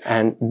institutions,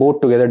 and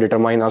both together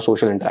determine our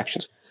social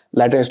interactions.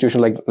 Latter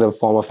institutions like the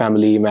form of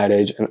family,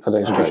 marriage, and other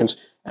institutions.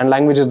 And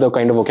language is the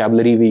kind of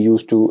vocabulary we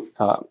use to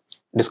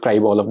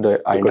describe all of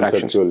the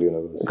interactions.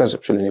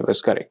 Conceptual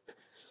universe, correct.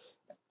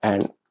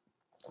 And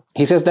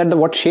he says that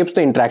what shapes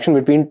the interaction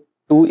between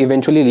two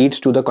eventually leads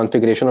to the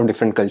configuration of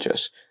different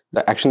cultures,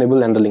 the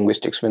actionable and the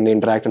linguistics, when they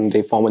interact and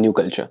they form a new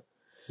culture.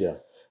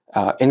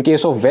 In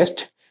case of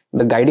West,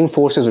 the guiding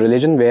force is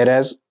religion,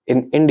 whereas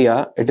in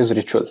India, it is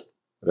ritual.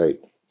 Right.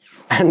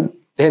 And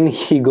then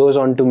he goes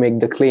on to make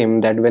the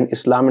claim that when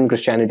Islam and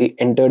Christianity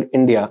entered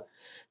India,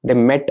 They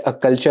met a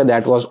culture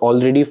that was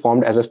already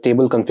formed as a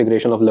stable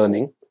configuration of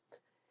learning.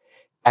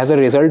 As a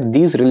result,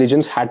 these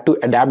religions had to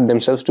adapt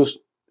themselves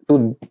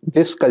to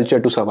this culture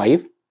to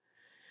survive.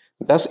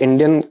 Thus,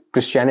 Indian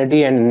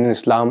Christianity and Indian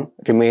Islam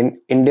remain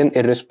Indian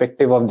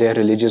irrespective of their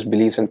religious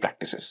beliefs and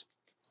practices.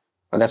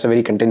 Now, that's a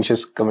very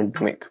contentious comment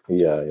to make.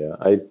 Yeah,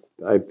 yeah.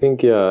 I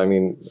think, yeah, I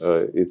mean,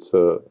 it's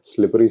a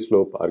slippery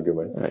slope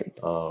argument. Right.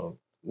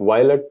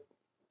 While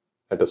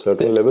at a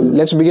certain level.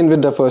 Let's begin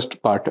with the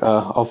first part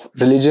of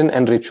religion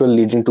and ritual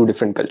leading to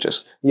different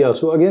cultures. Yeah,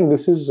 so again,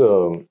 this is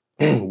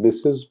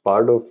this is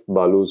part of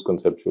Balu's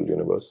conceptual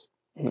universe.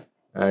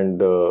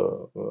 And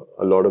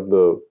a lot of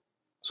the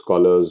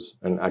scholars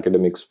and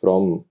academics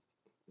from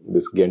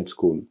this Ghent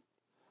school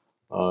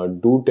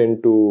do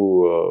tend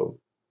to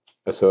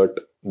assert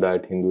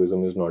that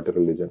Hinduism is not a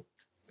religion,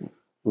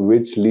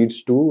 which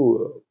leads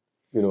to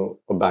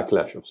a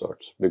backlash of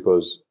sorts,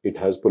 because it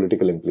has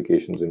political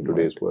implications in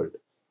today's world.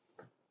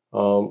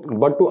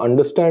 But to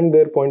understand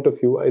their point of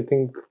view, I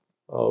think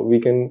we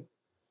can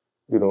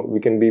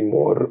be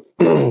more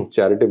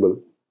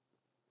charitable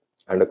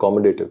and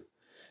accommodative,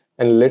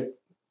 and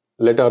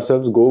let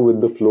ourselves go with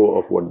the flow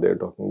of what they're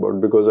talking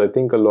about, because I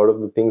think a lot of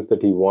the things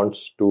that he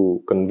wants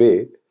to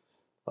convey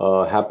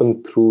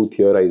happen through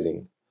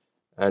theorizing,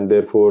 and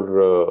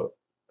therefore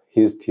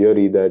his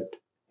theory that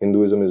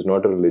Hinduism is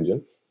not a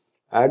religion,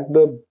 at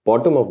the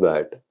bottom of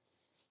that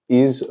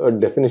is a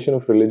definition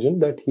of religion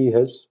that he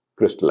has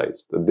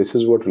crystallized, that this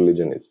is what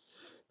religion is.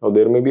 Now,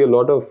 there may be a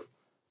lot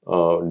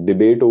of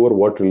debate over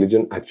what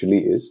religion actually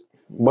is,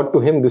 but to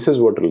him, this is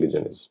what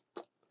religion is.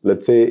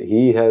 Let's say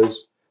he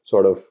has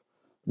sort of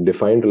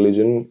defined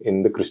religion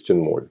in the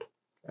Christian mold,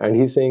 and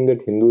he's saying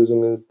that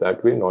Hinduism is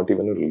that way, not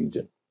even a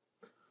religion.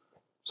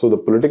 So the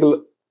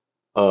political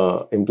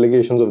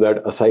implications of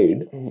that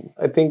aside,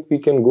 I think we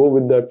can go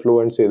with that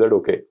flow and say that,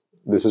 okay,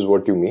 this is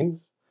what you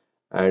mean.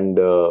 And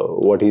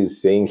what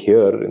he's saying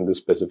here in this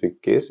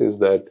specific case is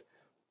that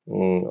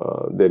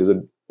there is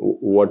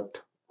what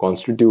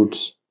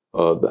constitutes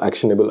the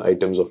actionable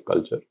items of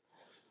culture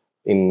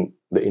in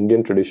the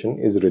Indian tradition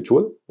is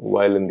ritual,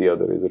 while in the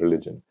other is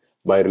religion.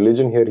 By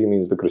religion here, he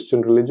means the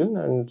Christian religion,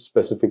 and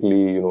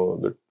specifically,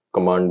 the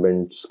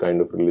commandments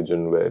kind of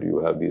religion, where you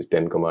have these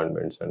 10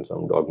 commandments and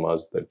some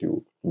dogmas that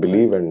you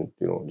believe, and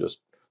just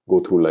go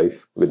through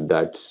life with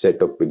that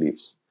set of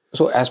beliefs.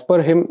 So, as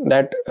per him,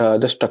 that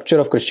the structure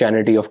of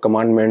Christianity, of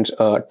commandments,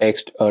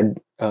 text, God,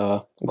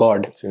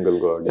 a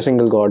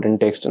single God, and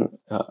text,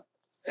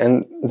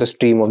 and the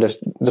stream of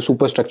the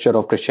superstructure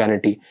of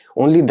Christianity,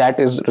 only that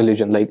is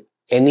religion. Like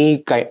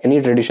any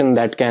tradition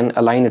that can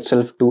align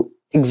itself to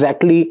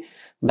exactly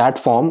that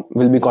form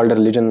will be called a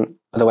religion.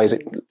 Otherwise,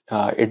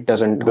 it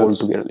doesn't hold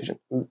to be a religion.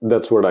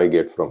 That's what I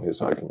get from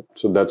his argument.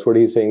 So that's what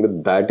he's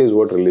saying, that is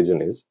what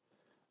religion is.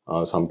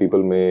 Some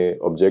people may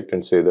object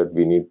and say that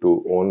we need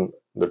to own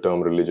the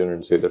term religion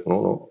and say that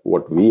no,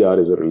 what we are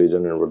is a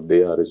religion and what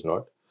they are is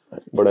not.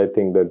 But I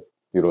think that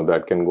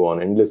that can go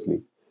on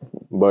endlessly.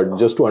 But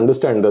just to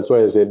understand, that's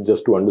why I said,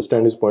 just to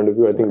understand his point of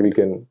view, I think we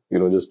can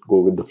just go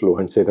with the flow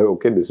and say that,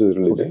 okay, this is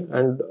religion. Okay.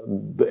 And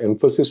the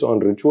emphasis on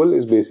ritual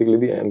is basically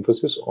the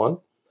emphasis on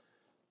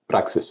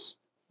praxis,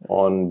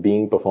 on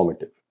being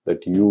performative,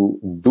 that you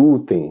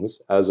do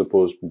things as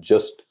opposed to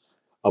just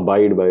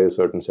abide by a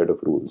certain set of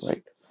rules.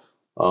 Right.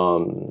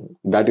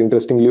 That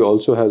interestingly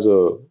also has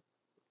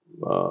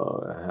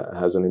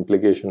an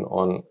implication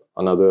on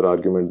another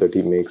argument that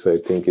he makes, I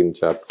think in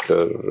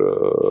chapter,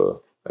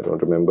 I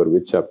don't remember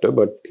which chapter,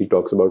 but he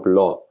talks about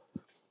law.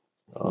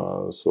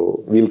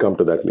 So we'll come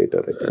to that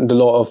later. The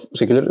law of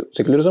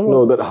secularism?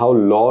 No, that how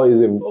law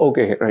is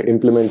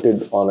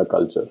implemented on a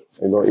culture.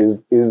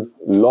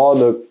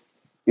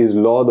 Is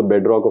law the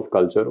bedrock of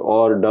culture,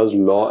 or does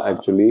law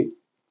actually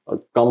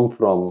come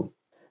from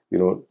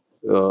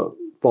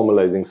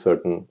formalizing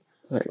certain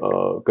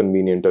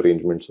convenient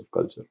arrangements of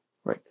culture?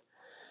 Right.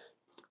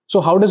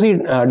 So how does he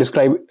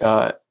describe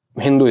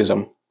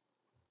Hinduism?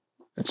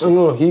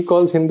 No, he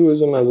calls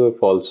Hinduism as a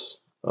false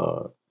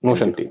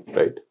notion, entity,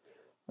 right?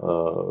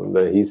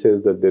 He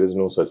says that there is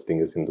no such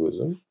thing as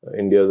Hinduism.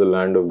 India is a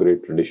land of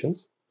great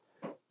traditions,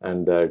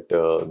 and that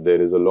there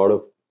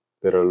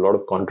are a lot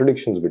of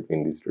contradictions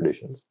between these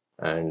traditions,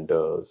 and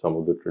some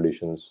of the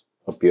traditions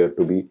appear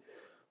to be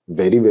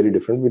very, very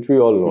different, which we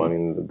all know. I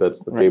mean,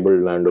 that's the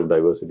fabled land of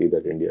diversity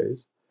that India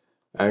is.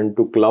 And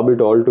to club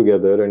it all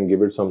together and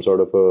give it some sort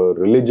of a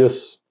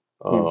religious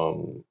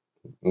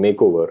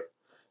makeover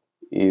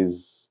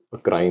is a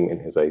crime in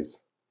his eyes.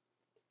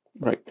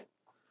 Right.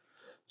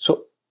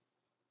 So,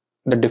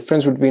 the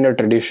difference between a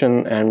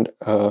tradition and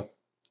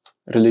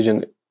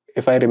religion,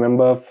 if I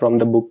remember from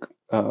the book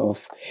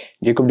of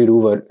Jacob de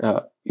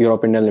Roover,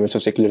 European Limits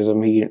of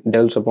Secularism, he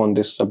delves upon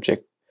this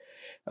subject,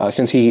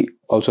 since he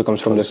also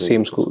comes from the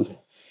same school.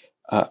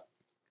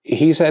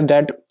 He said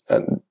that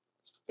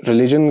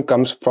religion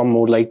comes from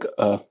more like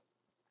a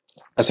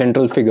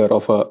central figure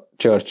of a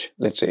church,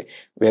 let's say,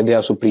 where they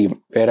are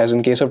supreme. Whereas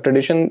in case of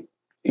tradition,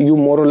 you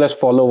more or less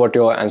follow what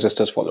your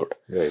ancestors followed.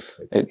 Right.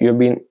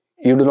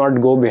 You do not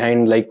go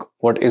behind like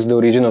what is the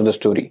origin of the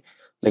story.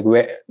 Like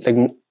where, like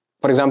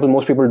for example,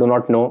 most people do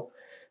not know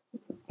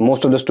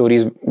most of the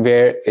stories.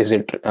 Where is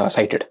it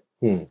cited?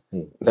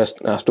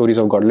 The stories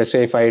of God. Let's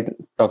say if I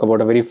talk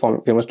about a very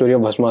famous story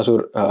of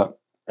Bhasmasur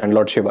and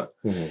Lord Shiva.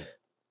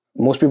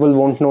 Most people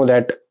won't know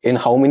that in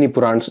how many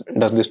Purans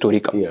does this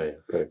story come.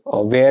 Correct.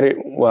 Or where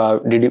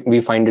did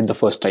we find it the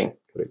first time?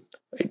 Correct.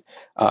 Right?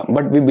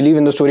 But we believe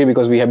in the story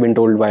because we have been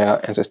told by our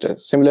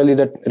ancestors. Similarly,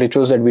 that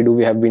rituals that we do,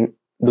 we have been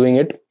doing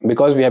it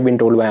because we have been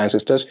told by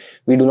ancestors.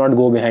 We do not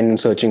go behind and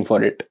searching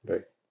for it.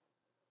 Right.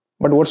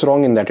 But what's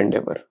wrong in that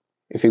endeavor?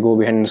 If you go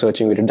behind and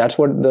searching with it, that's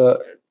what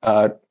the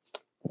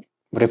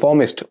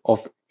reformists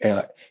of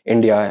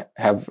India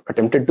have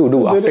attempted to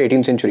do after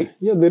 18th century.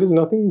 Yeah, there is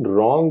nothing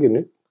wrong in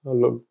it.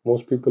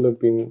 Most people have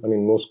been,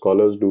 most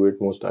scholars do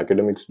it, most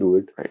academics do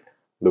it. Right.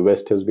 The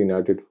West has been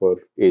at it for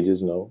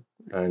ages now,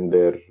 and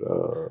their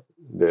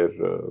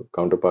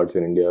counterparts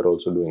in India are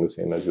also doing the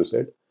same, as you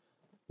said.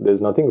 There's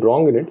nothing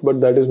wrong in it,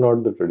 but that is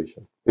not the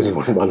tradition, is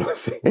what Balu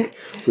was saying.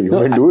 So you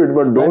might do it,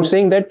 but I'm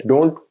saying that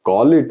don't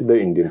call it the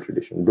Indian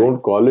tradition.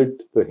 Don't call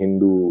it the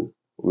Hindu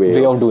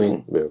way of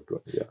doing.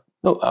 Yeah.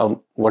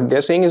 No, what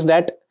they're saying is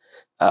that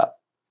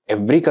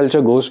every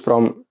culture goes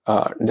from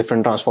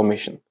different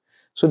transformation.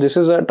 So this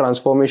is a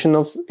transformation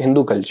of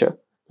Hindu culture,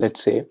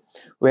 let's say,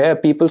 where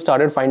people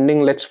started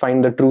finding, let's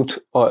find the truth,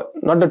 or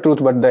not the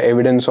truth, but the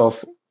evidence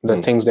of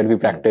the things that we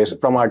practice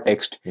from our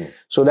text,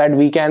 so that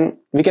we can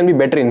be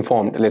better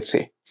informed, let's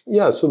say.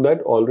 Yeah, so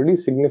that already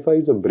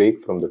signifies a break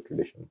from the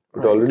tradition.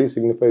 It already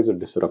signifies a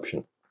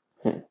disruption.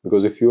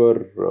 Because if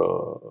your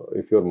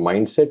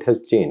mindset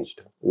has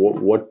changed,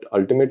 what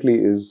ultimately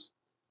is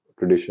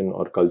tradition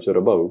or culture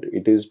about?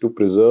 It is to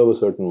preserve a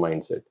certain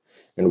mindset.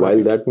 And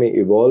while that may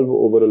evolve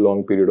over a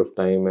long period of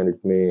time, and it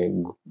may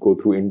go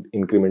through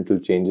incremental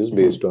changes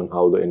based on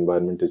how the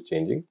environment is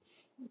changing,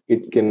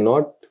 it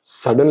cannot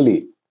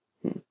suddenly,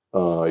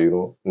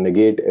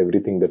 negate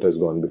everything that has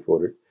gone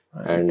before it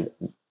and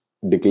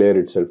declare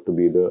itself to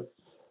be the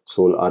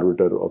sole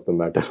arbiter of the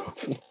matter of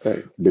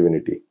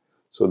divinity.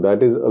 So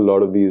that is a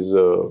lot of these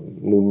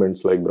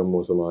movements like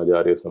Brahmo Samaj,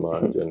 Arya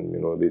Samaj,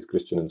 and these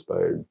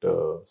Christian-inspired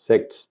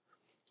sects.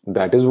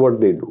 That is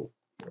what they do.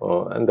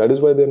 And that is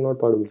why they're not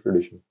part of the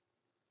tradition.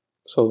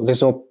 So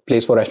there's no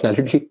place for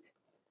rationality?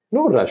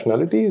 No,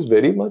 rationality is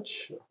very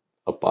much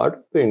a part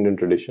of the Indian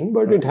tradition,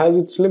 but it has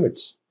its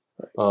limits.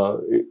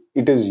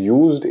 It is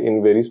used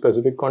in very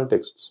specific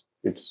contexts.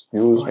 It's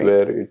used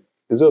where it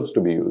deserves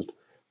to be used.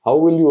 How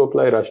will you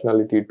apply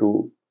rationality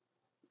to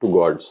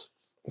gods?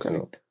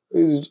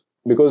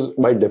 Because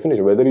by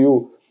definition, whether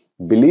you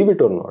believe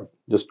it or not,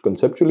 just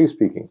conceptually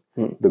speaking,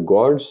 the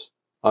gods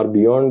are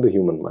beyond the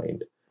human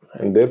mind.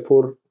 And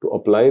therefore, to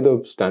apply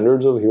the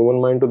standards of the human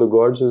mind to the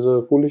gods is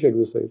a foolish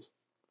exercise.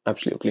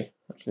 Absolutely.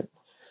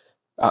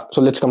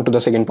 So let's come to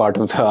the second part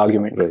of the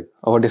argument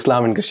about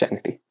Islam and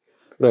Christianity.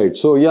 Right.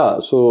 So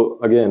So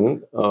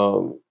again,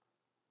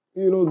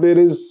 there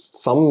is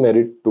some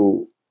merit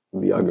to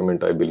the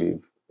argument, I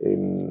believe,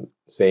 in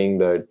saying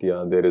that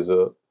there is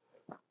a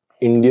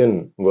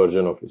Indian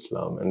version of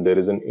Islam and there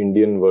is an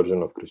Indian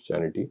version of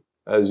Christianity.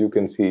 As you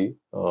can see,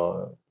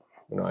 I'll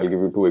give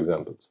you two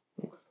examples.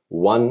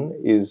 One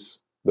is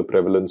the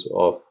prevalence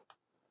of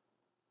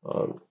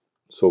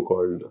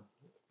so-called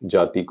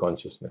Jati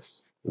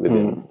consciousness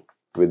within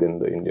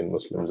the Indian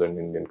Muslims and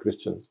Indian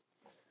Christians.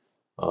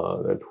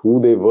 That who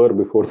they were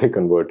before they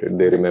converted,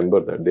 they remember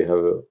that, they have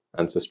an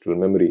ancestral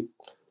memory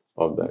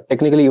of that.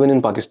 Technically, even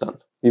in Pakistan.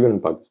 Even in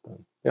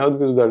Pakistan. Yeah,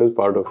 because that is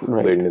part of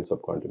the Indian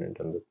subcontinent.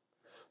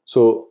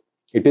 So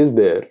it is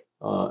there,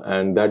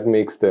 and that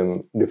makes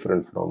them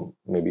different from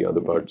maybe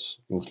other parts,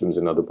 Muslims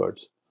in other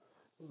parts.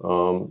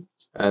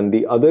 And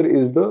the other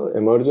is the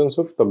emergence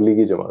of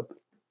Tablighi Jamaat.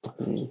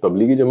 So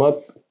Tablighi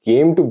Jamaat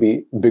came to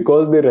be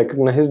because they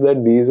recognized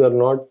that these are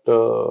not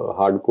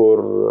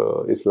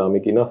hardcore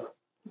Islamic enough.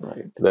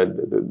 That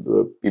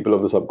the people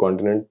of the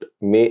subcontinent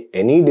may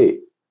any day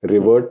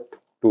revert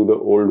to the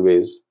old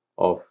ways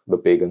of the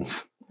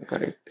pagans.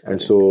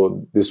 And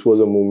so this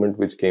was a movement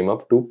which came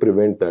up to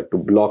prevent that, to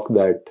block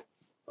that,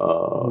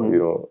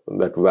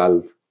 that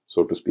valve,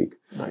 so to speak,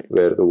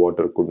 where the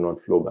water could not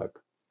flow back.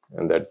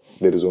 And that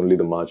there is only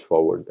the march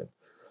forward then.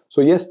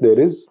 So yes, there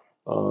is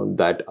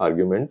that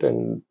argument,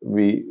 and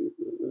we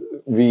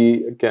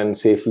can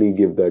safely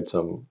give that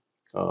some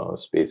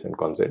space and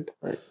consent.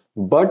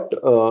 But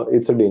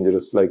it's a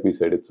dangerous, like we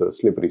said, it's a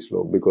slippery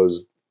slope,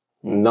 because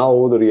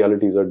now the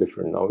realities are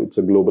different. Now it's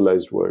a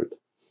globalized world.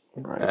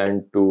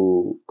 And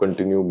to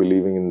continue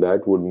believing in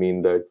that would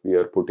mean that we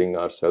are putting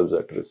ourselves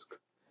at risk.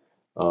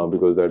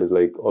 Because that is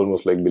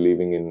almost like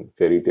believing in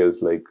fairy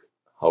tales, like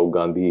how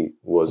Gandhi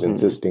was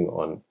insisting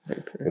on,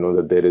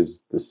 that there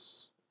is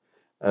this,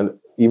 and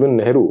even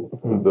Nehru,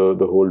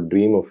 the whole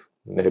dream of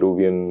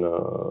Nehruvian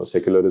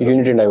secularism.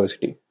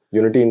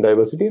 Unity in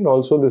diversity, and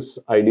also this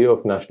idea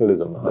of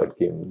nationalism that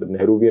came, the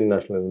Nehruvian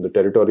nationalism, the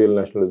territorial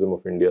nationalism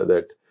of India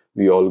that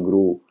we all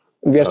grew.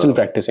 We are still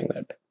practicing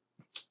that.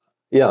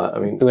 Yeah, I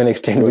mean, to an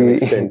extent,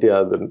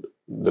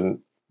 the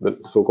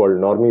so-called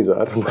normies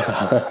are.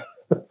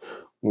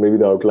 Maybe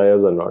the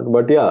outliers are not.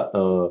 But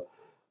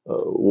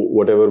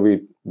whatever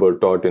we were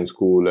taught in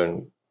school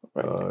and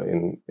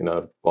in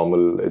our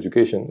formal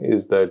education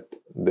is that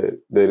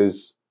there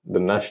is the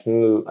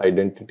national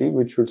identity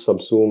which should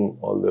subsume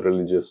all the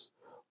religious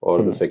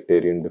or the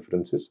sectarian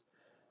differences,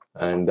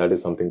 and that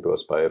is something to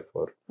aspire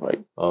for.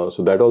 Right.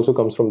 So that also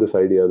comes from this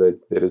idea that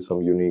there is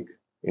some unique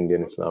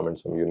Indian Islam and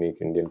some unique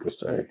Indian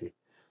Christianity,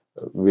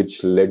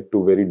 which led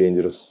to very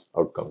dangerous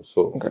outcomes.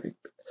 So, correct.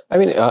 I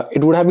mean,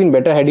 it would have been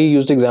better had he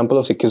used the example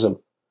of Sikhism,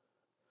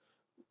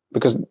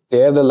 because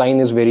there the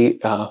line is very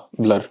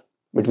blur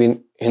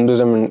between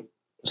Hinduism and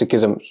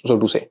Sikhism, so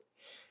to say.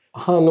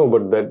 no,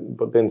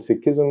 but then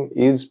Sikhism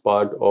is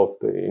part of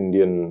the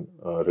Indian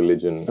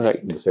religion,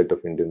 Right. the set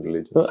of Indian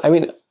religions. No, I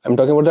mean, I'm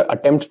talking about the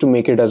attempt to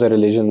make it as a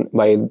religion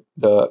by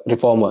the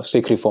reformers,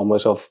 Sikh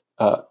reformers of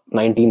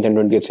 19th and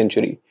 20th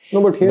century.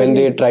 No, but here when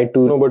they tried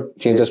to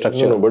change the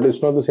structure. No, but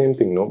it's not the same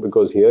thing, no,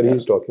 because here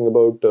he's talking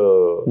about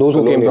those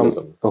who came from.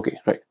 colonialism. Okay,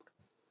 right.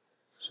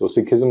 So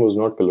Sikhism was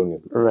not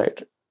colonial.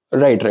 Right.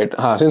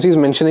 Since he's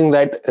mentioning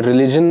that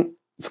religion,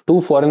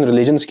 2 foreign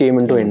religions came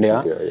into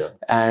India,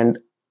 and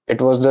it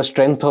was the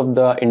strength of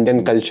the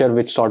Indian culture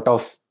which sort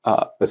of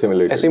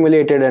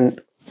assimilated and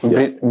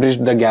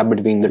bridged the gap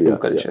between the two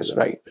cultures,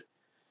 right?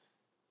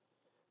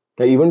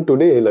 Even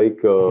today, like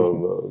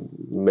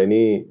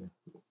many,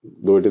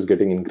 though it is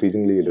getting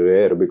increasingly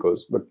rare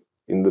but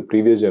in the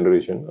previous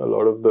generation, a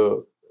lot of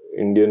the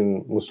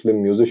Indian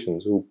Muslim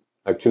musicians who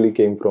actually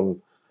came from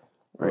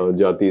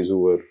jatis who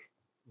were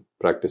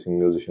practicing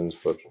musicians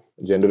for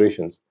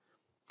generations,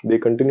 they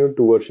continued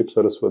to worship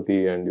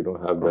Saraswati and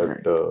have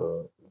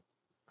that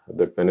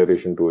that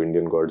veneration to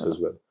Indian gods as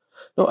well.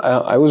 No,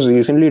 I was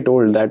recently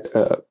told that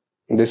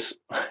this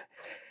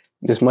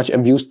much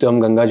abused term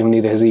Ganga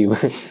Jamuni Tehzeeb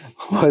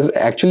was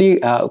actually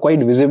quite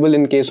visible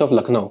in case of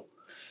Lucknow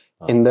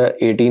in the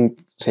 18th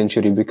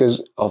century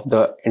because of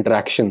the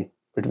interaction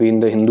between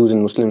the Hindus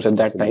and Muslims at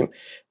that time.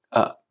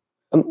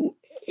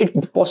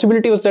 The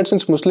possibility was that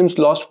since Muslims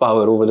lost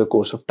power over the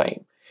course of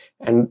time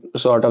and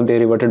sort of they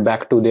reverted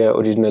back to their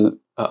original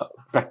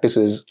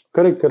practices.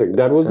 Correct.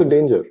 That was the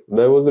danger.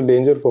 That was the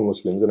danger for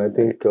Muslims, and I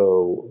think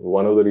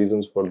one of the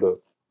reasons for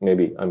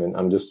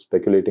I'm just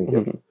speculating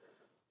here.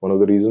 One of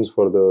the reasons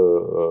for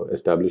the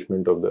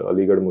establishment of the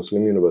Aligarh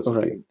Muslim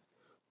University,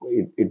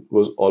 it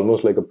was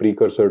almost like a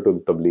precursor to the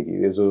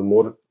Tablighi. This was a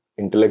more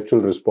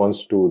intellectual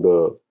response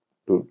to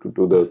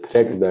the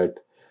threat that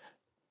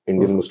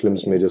Indian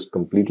Muslims may just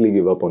completely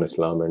give up on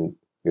Islam and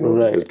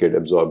just get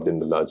absorbed in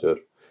the larger.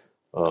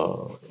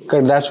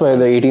 That's why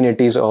the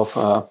 1880s of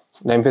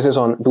the emphasis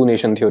on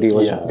two-nation theory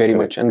was very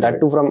much, and that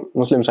too from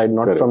Muslim side,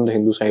 not from the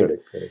Hindu side,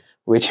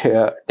 which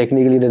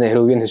technically the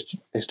Nehruvian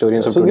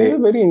historians of today. These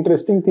are very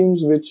interesting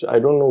themes, which I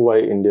don't know why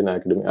Indian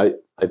academy.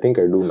 I think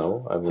I do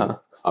now. I mean,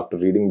 after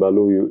reading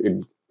Balu,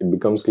 it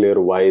becomes clear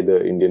why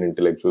the Indian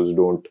intellectuals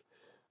don't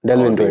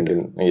delve into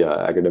it.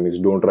 Academics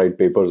don't write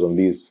papers on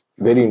these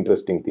very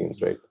interesting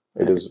themes, right?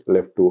 It is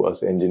left to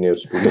us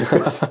engineers to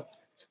discuss.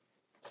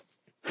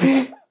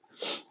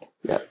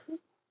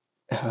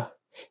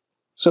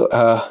 So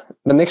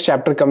the next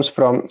chapter comes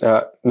from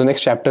the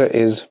next chapter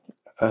is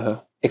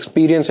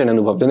experience and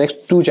anubhav. The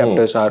next 2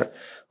 chapters are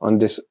on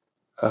this,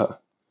 and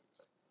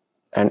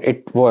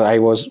I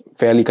was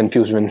fairly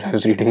confused when I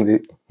was reading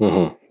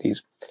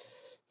these.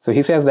 So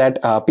he says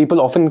that people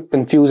often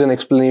confuse an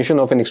explanation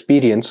of an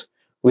experience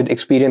with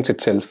experience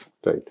itself.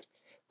 Right.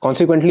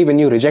 Consequently, when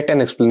you reject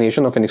an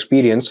explanation of an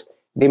experience,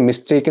 they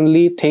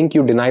mistakenly think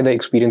you deny the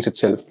experience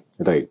itself.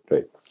 Right.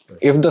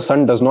 If the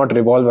sun does not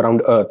revolve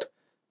around Earth,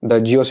 the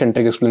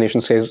geocentric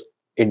explanation says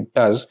it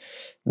does.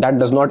 That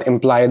does not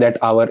imply that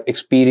our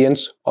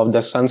experience of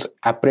the sun's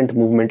apparent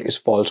movement is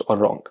false or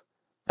wrong.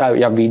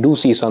 We do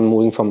see sun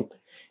moving from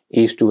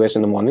east to west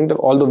in the morning,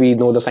 although we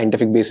know the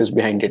scientific basis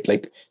behind it,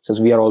 like since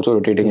we are also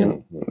rotating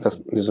and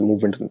there's a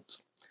movement.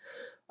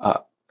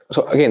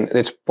 So again,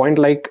 it's point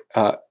like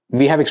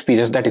we have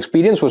experience. That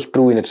experience was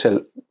true in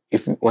itself,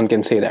 if one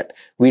can say that.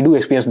 We do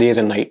experience days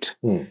and nights.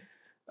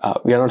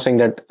 We are not saying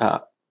that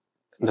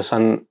the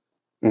sun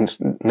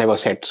never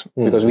sets,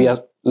 because we are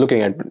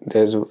looking at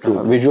there's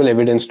visual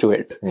evidence to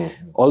it.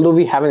 Although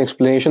we have an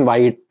explanation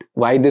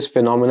why this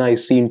phenomena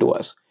is seen to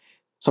us.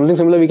 Something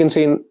similar we can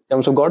say in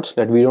terms of gods,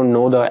 that we don't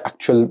know the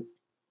actual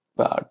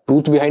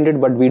truth behind it,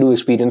 but we do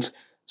experience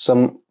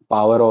some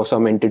power or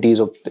some entities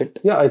of it.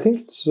 Yeah, I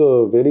think it's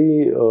a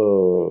very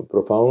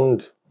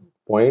profound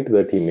point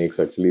that he makes.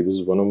 Actually, this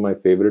is one of my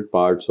favorite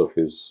parts of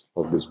this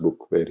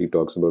book, where he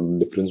talks about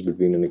the difference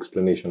between an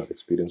explanation of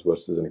experience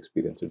versus an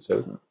experience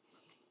itself.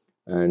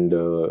 And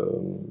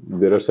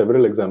there are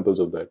several examples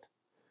of that.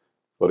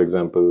 For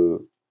example,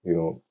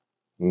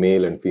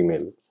 male and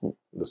female,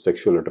 the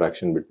sexual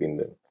attraction between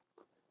them,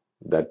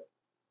 that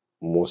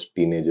most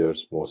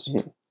teenagers, most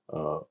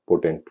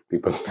potent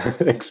people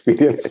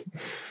experience.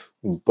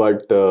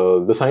 But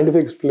the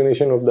scientific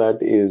explanation of that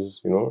is,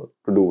 to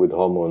do with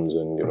hormones,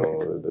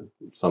 and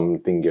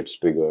something gets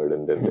triggered,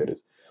 and then there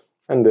is,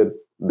 and the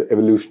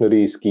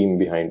evolutionary scheme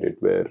behind it,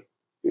 where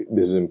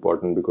this is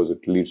important because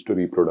it leads to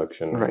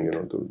reproduction,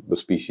 and the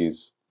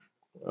species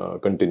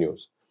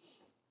continues.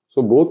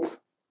 So both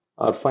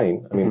are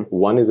fine. I mean,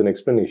 one is an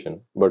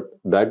explanation, but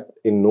that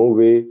in no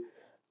way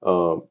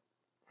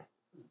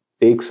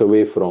takes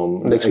away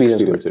from the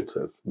experience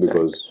itself,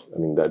 because I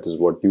mean, that is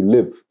what you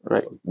live.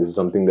 Right. This is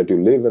something that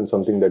you live and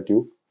something that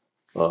you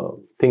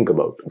think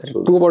about.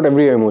 So, true about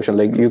every emotion.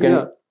 Like you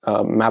can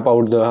map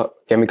out the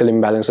chemical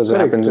imbalances that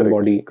happen in the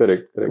body.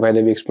 Correct.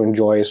 Whether we experience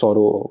joy,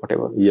 sorrow, or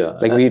whatever. Yeah.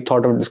 Like we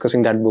thought of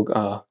discussing that book,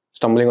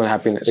 Stumbling on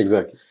Happiness.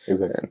 Exactly.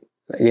 And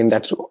again,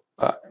 that's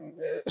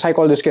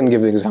psychologists can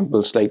give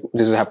examples like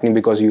this is happening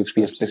because you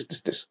experience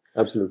this.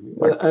 Absolutely.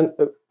 And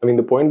I mean,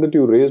 the point that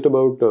you raised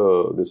about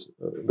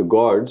the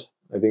gods,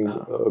 I think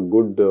a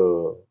good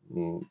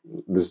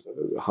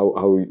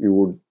how you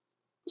would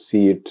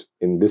see it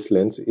in this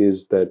lens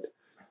is that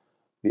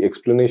the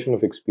explanation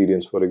of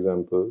experience, for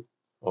example,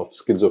 of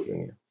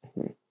schizophrenia.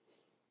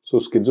 So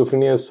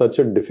schizophrenia is such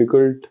a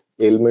difficult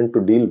ailment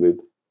to deal with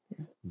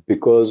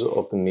because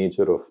of the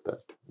nature of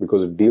that,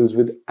 because it deals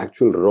with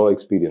actual raw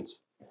experience.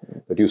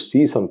 That you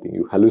see something,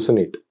 you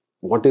hallucinate.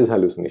 What is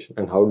hallucination,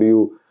 and how do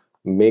you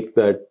make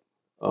that?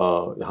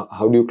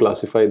 How do you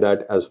classify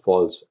that as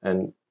false?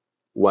 And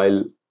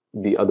while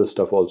the other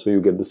stuff also,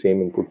 you get the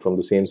same input from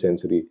the same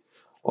sensory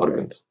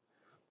organs,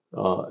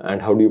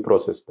 and how do you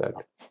process that?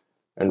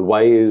 And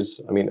why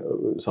is, I mean,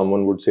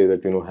 someone would say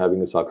that,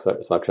 having a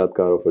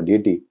sakshatkar of a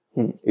deity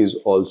is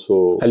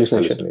also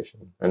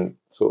hallucination. And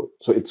so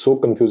it's so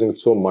confusing,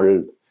 it's so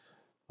muddled.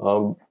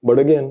 But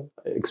again,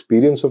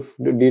 experience of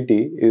the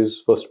deity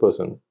is first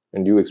person,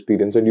 and you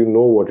experience it, you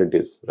know what it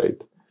is, right?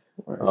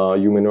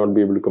 You may not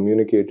be able to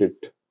communicate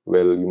it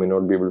well, you may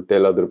not be able to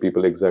tell other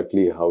people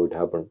exactly how it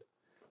happened,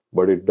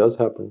 but it does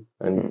happen,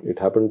 and it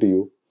happened to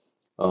you.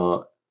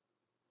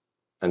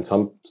 And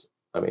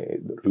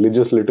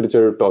religious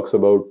literature talks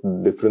about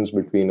the difference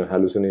between a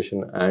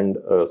hallucination and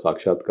a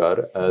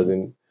sakshatkar, as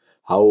in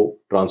how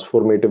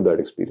transformative that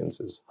experience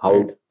is.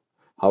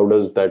 How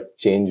does that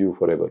change you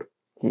forever?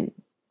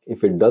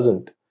 If it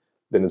doesn't,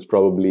 then it's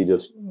probably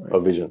just a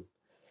vision.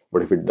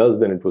 But if it does,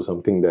 then it was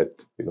something that,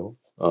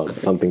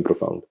 something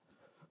profound.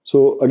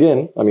 So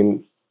again, I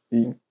mean,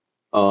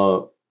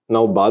 now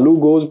Balu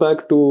goes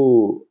back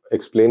to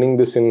explaining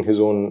this in his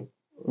own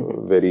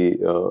very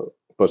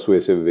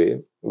persuasive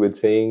way,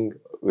 with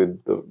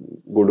the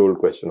good old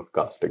question of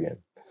caste again.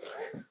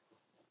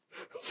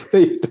 So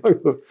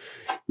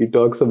he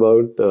talks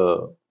about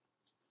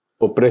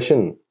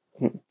oppression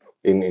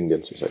in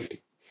Indian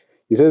society.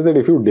 He says that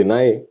if you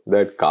deny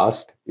that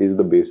caste is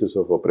the basis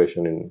of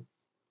oppression in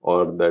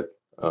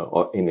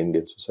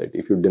Indian society,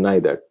 if you deny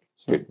that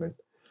statement,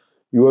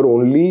 you are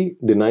only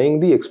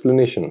denying the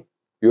explanation.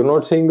 You're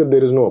not saying that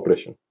there is no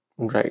oppression.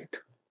 Right.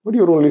 But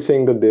you're only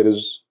saying that there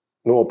is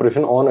no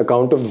oppression on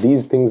account of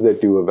these things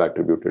that you have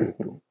attributed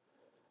it to.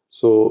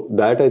 So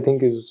that, I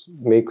think,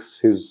 makes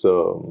his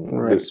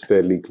this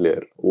fairly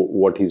clear,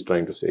 what he's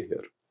trying to say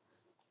here.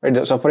 Right.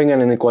 The suffering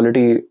and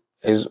inequality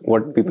is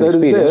what people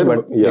experience,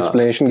 but the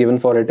explanation given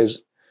for it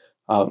is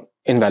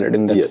invalid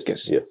in that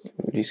case. Yes.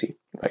 We see.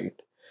 Right.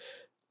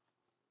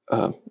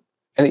 And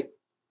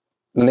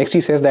the next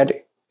he says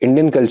that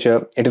Indian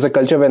culture, it is a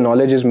culture where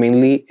knowledge is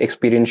mainly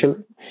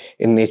experiential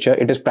in nature.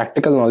 It is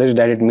practical knowledge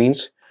that it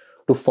means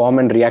to form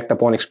and react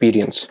upon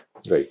experience.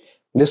 Right.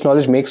 This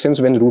knowledge makes sense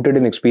when rooted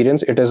in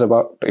experience. It is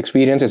about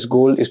experience. Its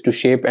goal is to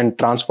shape and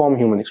transform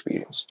human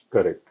experience.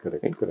 Correct.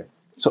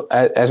 So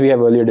as we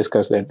have earlier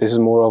discussed, that this is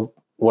more of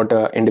what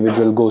an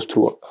individual goes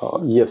through.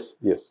 Yes.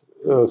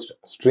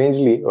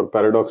 Strangely or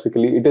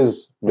paradoxically, it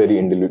is very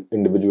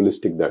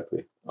individualistic that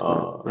way,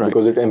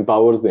 because it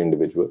empowers the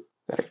individual.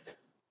 Correct.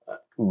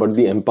 But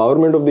the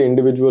empowerment of the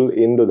individual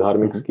in the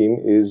dharmic scheme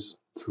is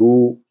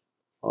through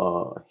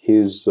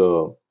his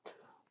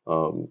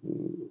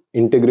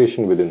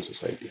integration within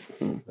society.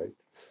 Right.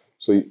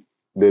 So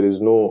there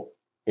is no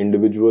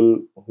individual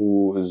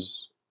who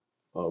is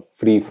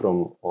free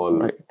from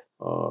all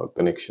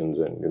connections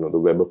and the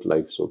web of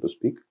life, so to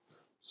speak.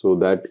 So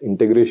that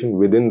integration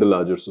within the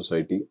larger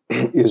society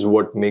is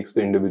what makes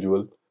the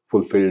individual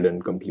fulfilled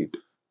and complete.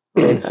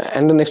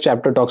 And the next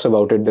chapter talks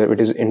about it.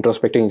 It is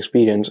introspecting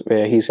experience,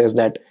 where he says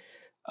that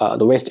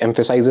the West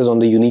emphasizes on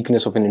the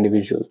uniqueness of an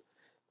individual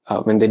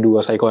when they do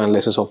a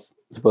psychoanalysis of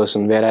the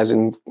person, whereas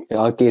in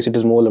our case it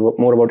is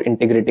more about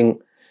integrating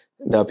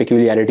the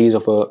peculiarities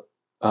of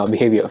a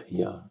behavior.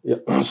 Yeah.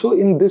 So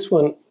in this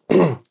one,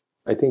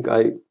 I think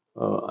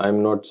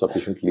I'm not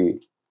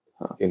sufficiently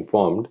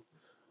informed,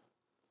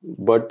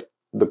 but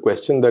the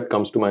question that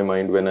comes to my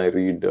mind when I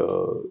read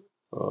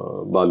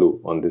Balu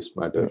on this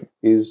matter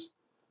is,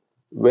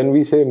 when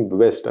we say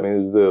West, I mean,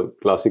 is the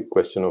classic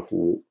question of,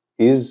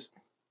 is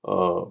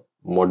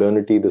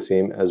modernity the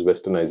same as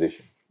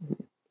Westernization?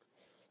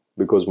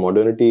 Because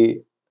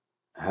modernity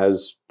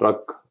has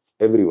struck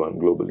everyone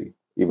globally.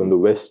 Even the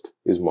West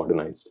is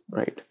modernized.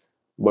 Right.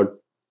 But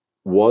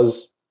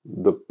was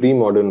the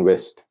pre-modern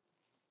West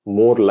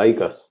more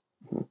like us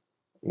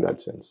in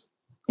that sense,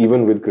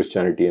 even with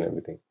Christianity and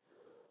everything?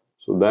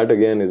 So that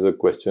again is a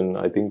question.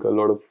 I think a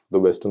lot of the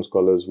Western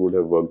scholars would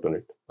have worked on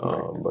it,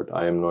 but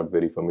I am not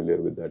very familiar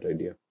with that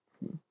idea.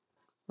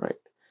 Right.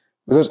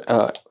 Because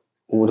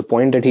the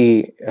point that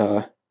he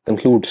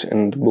concludes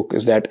in the book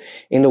is that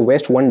in the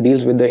West, one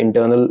deals with the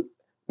internal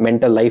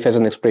mental life as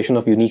an expression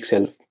of unique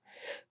self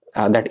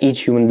that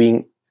each human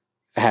being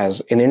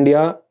has. In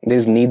India, there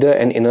is neither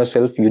an inner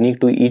self unique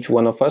to each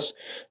one of us,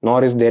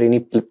 nor is there any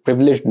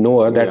privileged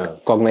knower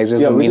that cognizes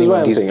the which is meaning why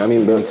of I'm these saying. I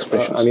mean, unique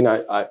expressions.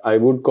 I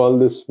would call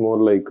this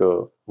more like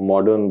a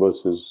modern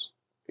versus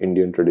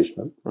Indian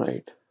traditional,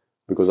 Right.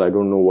 because I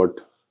don't know what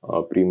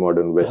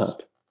pre-modern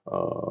West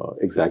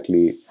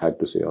exactly had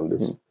to say on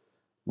this.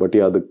 But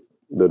yeah,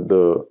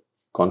 the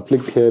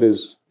conflict here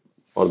is,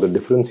 or the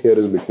difference here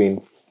is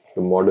between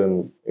the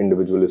modern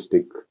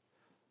individualistic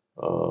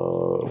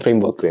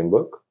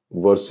framework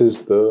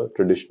versus the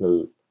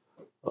traditional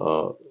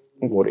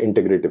more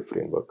integrative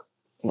framework.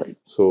 Right.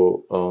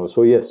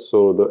 So yes,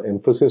 so the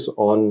emphasis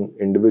on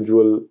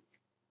individual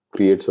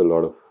creates a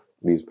lot of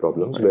these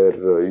problems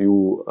where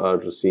you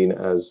are seen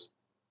as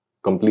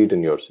complete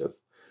in yourself,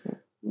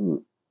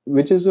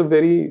 which is a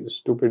very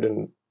stupid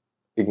and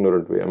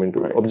ignorant way. I mean,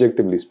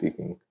 objectively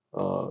speaking,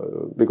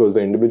 because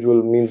the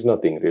individual means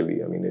nothing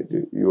really. I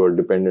mean, you are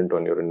dependent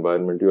on your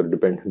environment, you are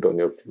dependent on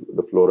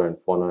the flora and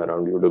fauna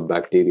around you, the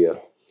bacteria,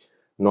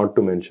 not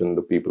to mention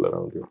the people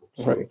around you.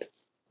 Right.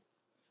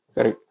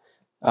 Correct.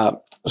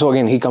 So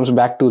again, he comes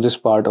back to this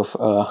part of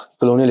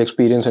colonial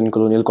experience and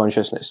colonial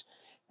consciousness.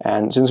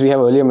 And since we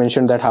have earlier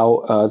mentioned that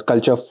how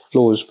culture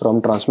flows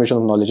from transmission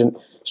of knowledge, and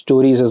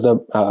stories is the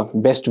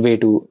best way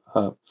to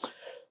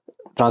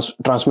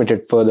transmit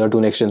it further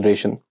to next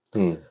generation.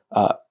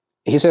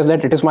 He says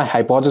that it is my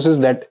hypothesis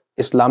that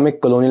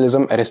Islamic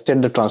colonialism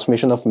arrested the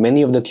transmission of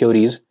many of the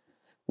theories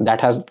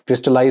that has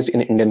crystallized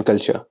in Indian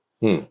culture.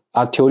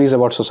 Are theories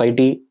about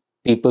society,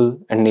 people,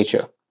 and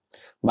nature.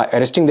 By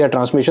arresting their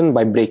transmission,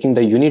 by breaking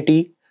the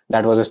unity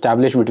that was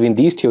established between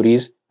these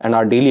theories and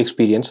our daily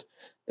experience,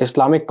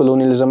 Islamic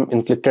colonialism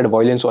inflicted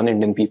violence on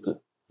Indian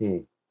people.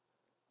 So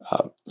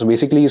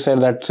basically, he said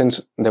that since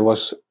there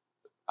was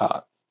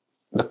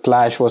the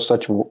clash was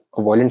such a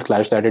violent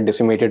clash that it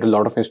decimated a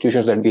lot of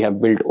institutions that we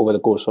have built over the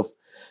course of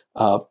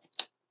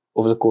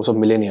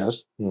millennia,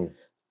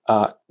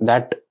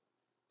 that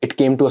it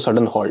came to a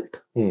sudden halt.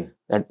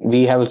 That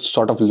we have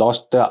sort of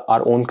lost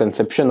our own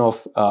conception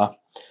of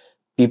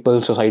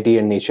people, society,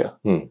 and nature.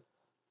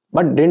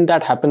 But didn't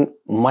that happen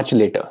much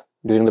later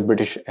during the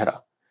British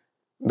era?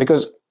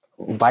 Because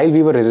while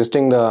we were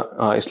resisting the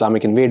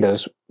Islamic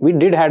invaders, we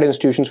did have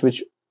institutions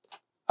which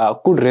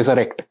could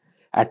resurrect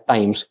at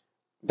times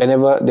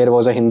whenever there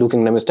was a Hindu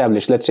kingdom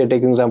established. Let's say,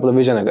 take an example of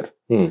Vijayanagar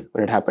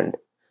when it happened.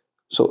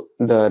 So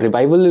the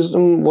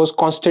revivalism was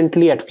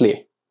constantly at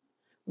play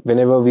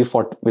whenever we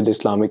fought with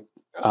Islamic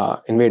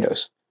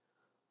invaders.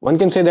 One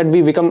can say that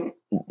we become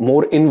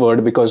more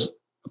inward because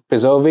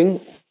preserving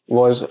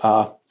was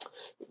a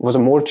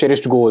more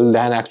cherished goal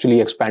than actually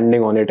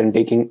expanding on it and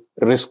taking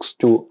risks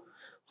to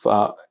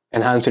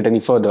enhance it any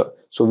further.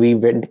 So we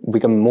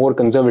become more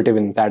conservative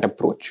in that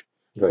approach,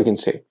 we can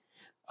say.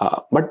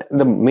 But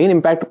the main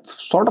impact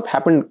sort of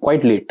happened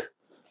quite late.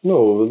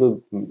 No,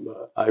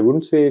 I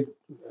wouldn't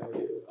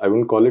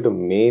call it a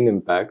main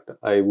impact.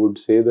 I would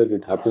say that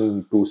it happened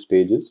in two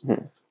stages.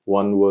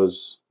 One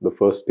was, the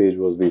first stage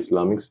was the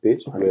Islamic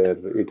stage, where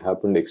it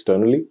happened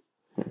externally.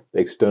 The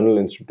external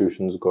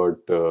institutions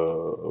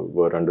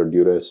were under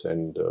duress,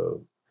 and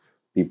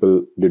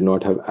people did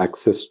not have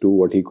access to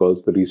what he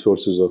calls the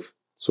resources of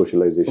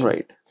socialization.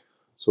 Right.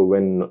 So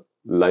when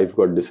life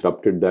got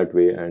disrupted that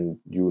way, and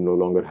you no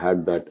longer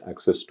had that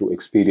access to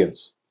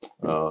experience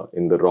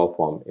in the raw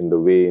form, in the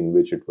way in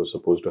which it was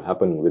supposed to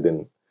happen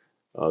within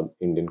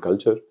Indian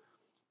culture,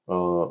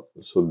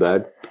 so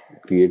that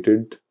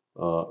created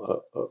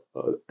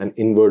an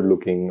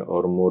inward-looking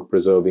or more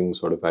preserving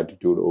sort of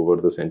attitude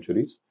over the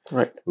centuries,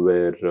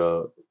 where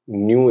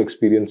new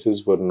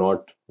experiences were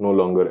no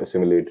longer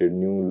assimilated,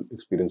 new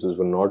experiences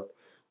were not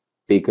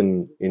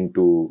taken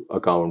into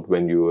account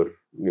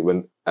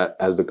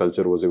as the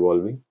culture was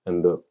evolving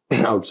and the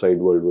outside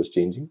world was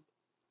changing.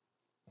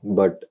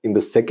 But in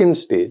the second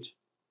stage,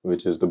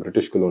 which is the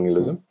British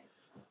colonialism,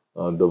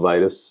 the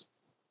virus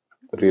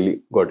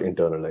really got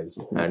internalized,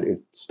 and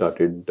it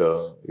started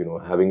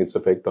having its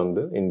effect on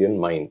the Indian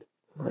mind.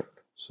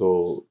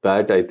 So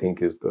that, I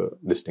think, is the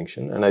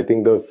distinction. And I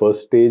think the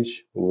first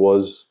stage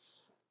was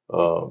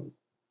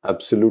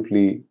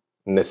absolutely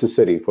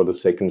necessary for the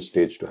second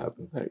stage to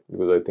happen,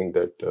 because I think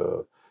that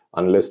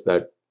unless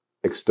that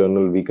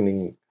external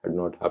weakening had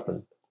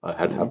happened,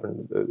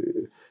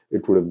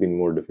 it would have been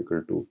more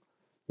difficult to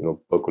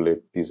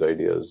percolate these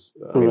ideas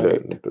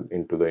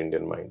into the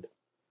Indian mind.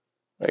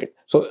 Right.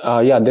 So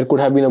there could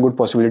have been a good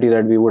possibility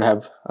that we would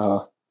have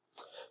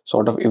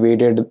sort of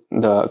evaded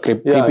the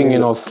creeping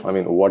in of. I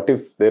mean, what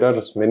if there are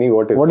many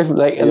what ifs? What if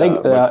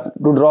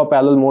to draw a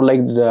parallel more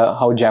like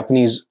how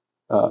Japanese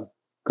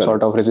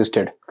sort of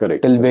resisted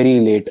till very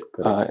late.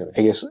 I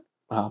guess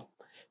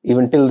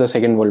even till the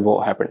Second World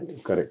War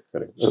happened. Correct.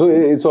 So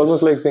it's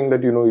almost like saying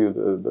that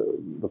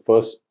the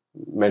first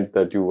meant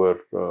that you were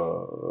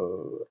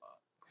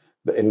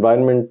the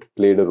environment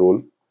played a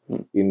role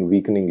in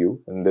weakening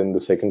you, and then the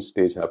second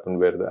stage happened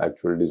where the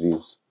actual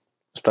disease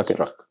struck in.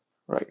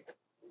 Right.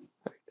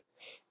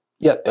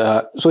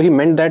 Yeah. So he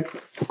meant that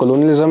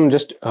colonialism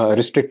just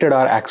restricted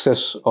our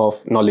access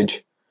of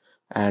knowledge,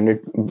 and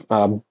it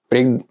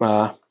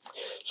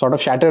sort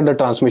of shattered the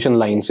transmission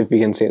lines, if we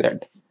can say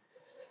that.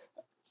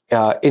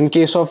 In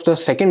case of the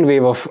second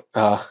wave of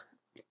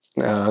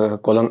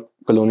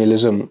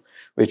colonialism,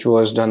 which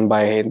was done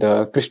by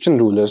the Christian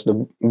rulers,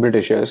 the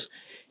Britishers,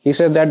 he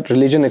said that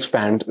religion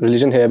expands.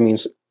 Religion here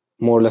means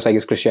more or less, I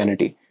guess,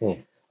 Christianity.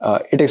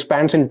 It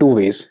expands in two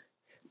ways: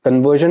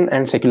 conversion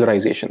and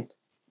secularization.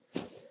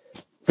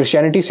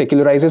 Christianity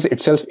secularizes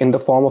itself in the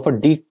form of a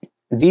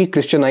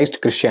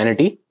de-Christianized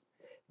Christianity.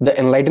 The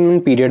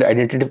Enlightenment period,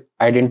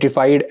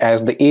 identified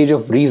as the Age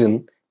of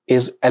Reason,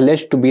 is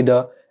alleged to be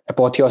the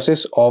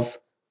apotheosis of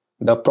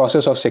the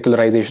process of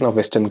secularization of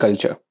Western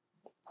culture.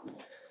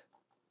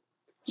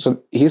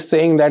 So he's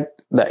saying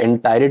that the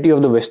entirety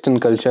of the Western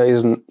culture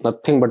is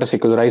nothing but a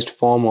secularized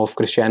form of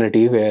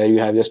Christianity, where you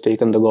have just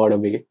taken the God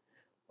away,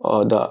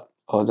 or the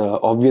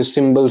obvious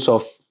symbols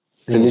of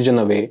religion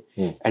away,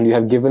 and you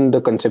have given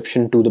the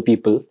conception to the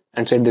people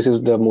and said this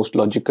is the most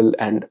logical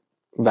and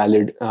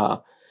valid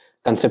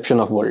conception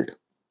of world.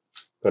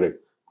 Correct.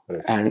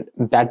 And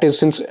that is,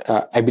 since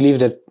I believe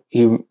that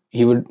he'll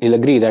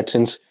agree that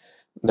since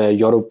the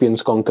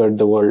Europeans conquered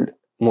the world,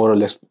 more or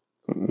less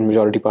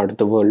majority part of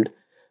the world,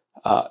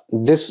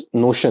 this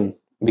notion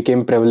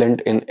became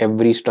prevalent in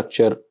every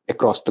structure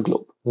across the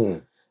globe.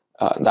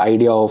 The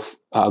idea of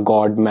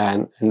God,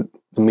 man, and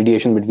the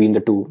mediation between the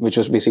two, which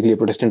was basically a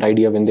Protestant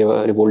idea when they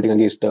were revolting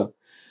against the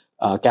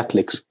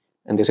Catholics.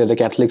 And they said the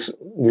Catholics,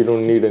 we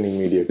don't need any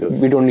mediator.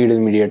 We don't need a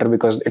mediator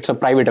because it's a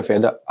private affair.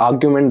 The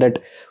argument that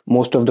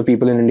most of the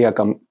people in India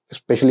come,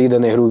 especially the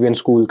Nehruvian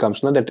school,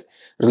 comes now that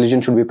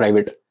religion should be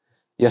private.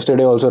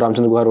 Yesterday also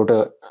Ramchandra Guha wrote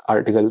an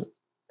article,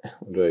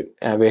 right,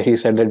 where he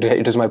said that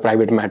it is my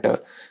private matter.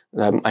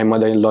 My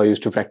mother-in-law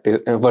used to practice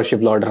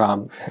worship Lord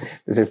Ram.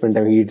 Different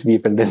time he eats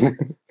beef and then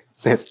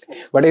says.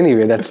 But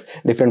anyway, that's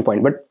different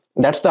point. But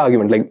that's the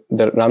argument. Like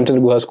the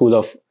Ramchandra Guha school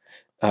of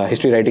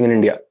history writing in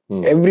India,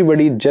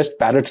 everybody just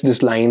parrots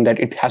this line that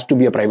it has to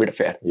be a private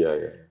affair. Yeah.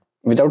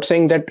 Without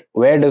saying that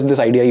where does this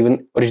idea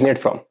even originate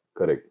from?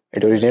 Correct.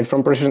 It originates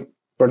from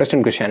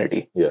Protestant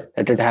Christianity. Yeah.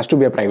 That it has to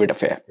be a private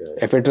affair. Yeah.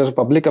 If it is a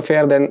public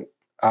affair, then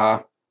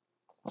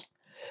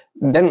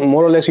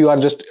more or less you are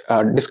just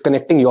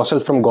disconnecting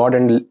yourself from God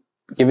and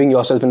giving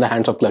yourself in the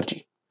hands of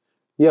clergy.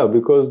 Yeah,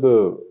 because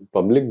the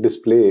public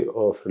display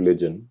of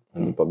religion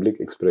and the public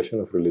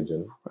expression of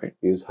religion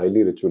is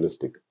highly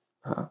ritualistic.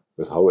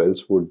 Because how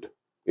else would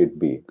it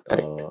be?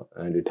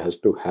 And it has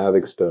to have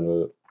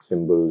external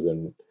symbols,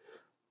 and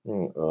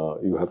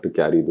you have to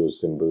carry those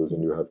symbols,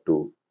 and you have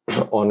to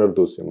honor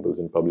those symbols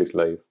in public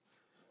life,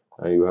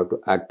 and you have to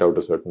act out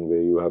a certain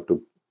way. You have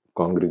to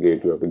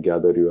congregate, you have to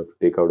gather, you have to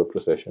take out a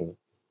procession,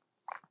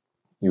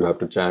 you have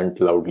to chant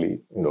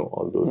loudly.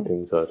 All those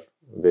things are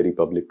very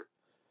public,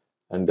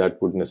 and that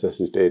would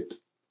necessitate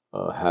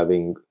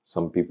having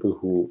some people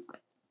who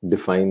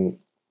define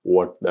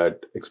what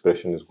that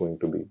expression is going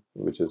to be,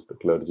 which is the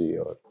clergy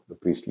or the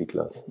priestly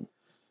class.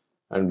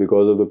 And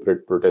because of the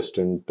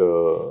Protestant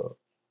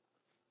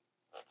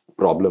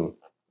problem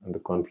and the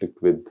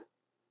conflict with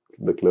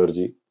the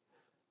clergy,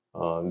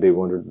 they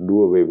wanted to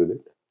do away with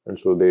it, and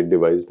so they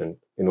devised and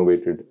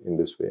innovated in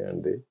this way,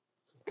 and they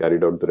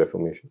carried out the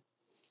Reformation,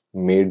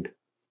 made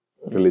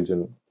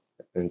religion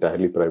an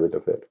entirely private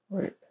affair.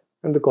 Right.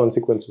 And the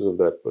consequences of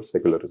that were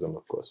secularism,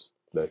 of course,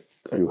 that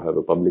you have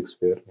a public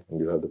sphere and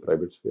you have the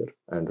private sphere,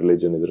 and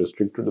religion is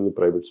restricted to the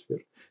private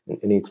sphere, and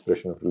any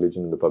expression of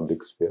religion in the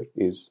public sphere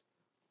is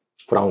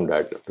frowned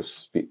at, to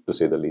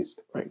say the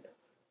least. Right.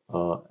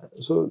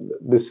 So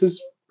this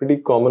is pretty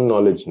common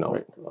knowledge now,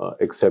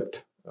 except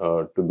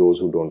to those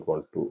who don't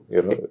want to.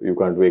 You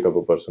can't wake up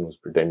a person who's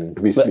pretending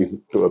to be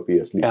asleep to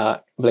appear asleep.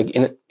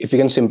 If you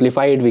can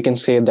simplify it, we can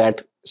say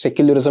that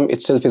secularism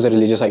itself is a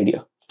religious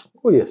idea.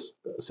 Oh yes,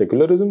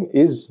 secularism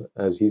is,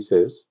 as he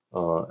says,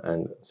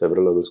 and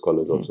several other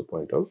scholars also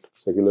point out,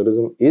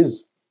 secularism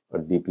is a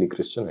deeply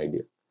Christian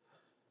idea,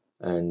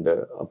 and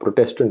a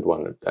Protestant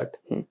one at that.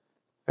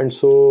 And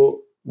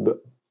so the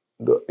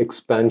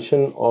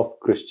expansion of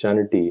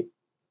Christianity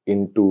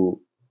into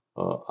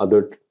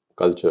other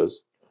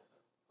cultures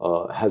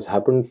has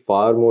happened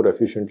far more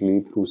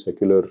efficiently through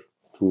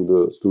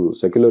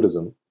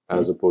secularism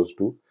as opposed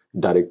to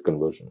direct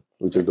conversion,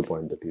 which is the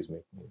point that he's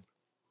making.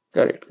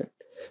 Correct.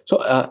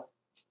 So,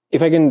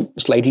 if I can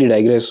slightly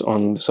digress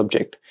on the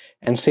subject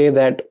and say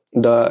that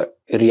the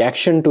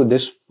reaction to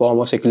this form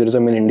of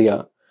secularism in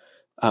India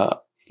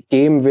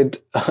came with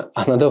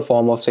another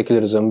form of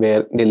secularism,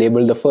 where they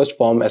labeled the first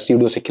form as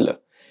pseudo-secular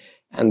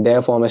and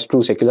their form as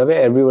true secular,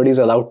 where everybody is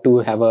allowed to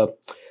have a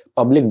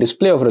public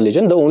display of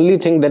religion. The only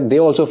thing that they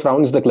also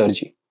frown is the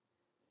clergy.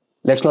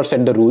 Let's not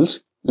set the rules.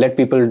 Let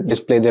people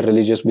display their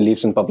religious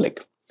beliefs in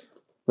public.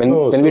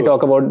 When we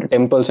talk about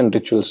temples and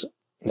rituals,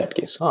 in that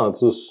case. So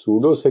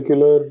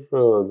pseudo-secular,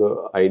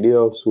 the idea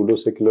of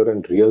pseudo-secular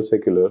and real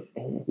secular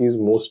is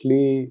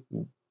mostly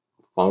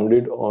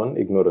founded on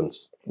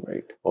ignorance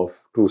Right. of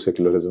true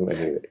secularism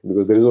anyway,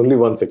 because there is only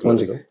one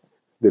secularism.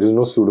 There is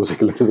no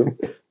pseudo-secularism.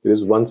 There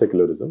is one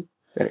secularism.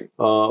 Right.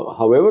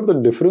 However, the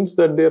difference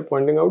that they are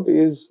pointing out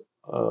is,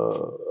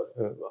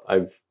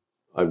 I've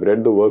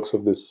read the works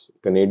of this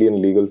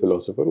Canadian legal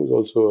philosopher who's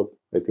also,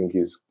 I think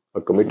he's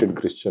a committed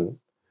Christian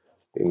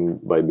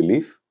by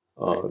belief.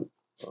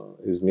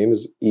 His name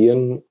is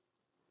Ian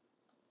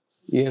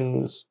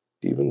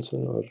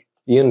Stevenson or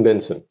Ian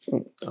Benson,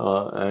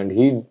 and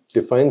he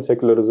defines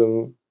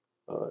secularism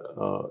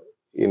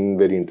in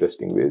very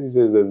interesting ways. He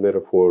says that there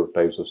are 4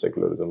 types of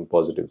secularism: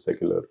 positive,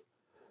 secular,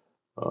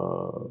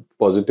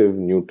 positive,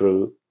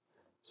 neutral,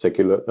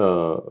 secular,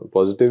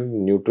 positive,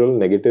 neutral,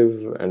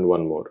 negative, and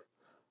one more.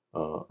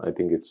 I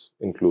think it's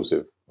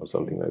inclusive or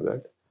something like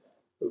that.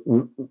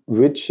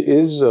 Which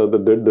is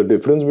the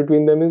difference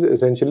between them is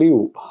essentially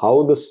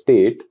how the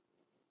state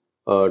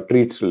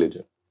treats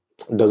religion.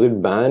 Does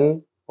it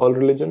ban all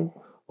religion,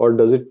 or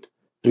does it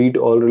treat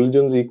all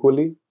religions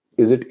equally?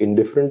 Is it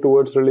indifferent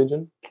towards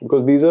religion?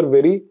 Because these are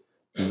very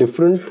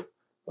different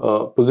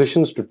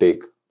positions to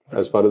take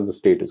as far as the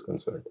state is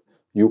concerned.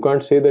 You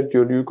can't say that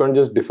you can't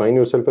just define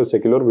yourself as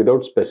secular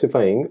without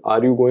specifying,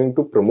 are you going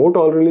to promote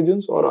all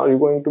religions, or are you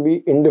going to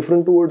be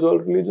indifferent towards all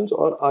religions,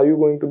 or are you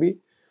going to be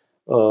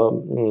are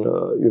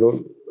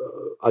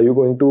you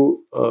going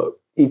to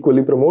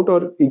equally promote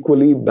or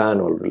equally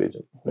ban all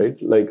religion,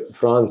 right? Like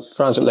France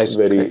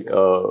very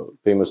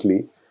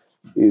famously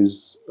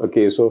is a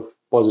case of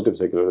positive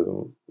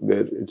secularism,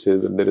 where it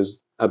says that there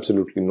is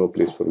absolutely no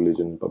place for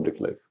religion in public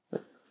life.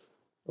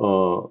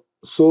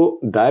 So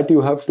that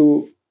you have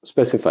to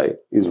specify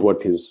is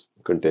what his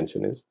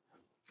contention is.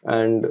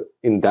 And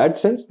in that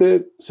sense,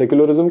 the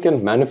secularism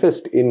can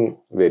manifest in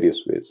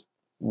various ways.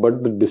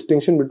 But the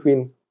distinction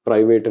between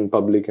private and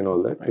public and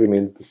all that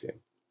remains the same.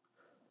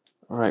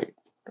 Right.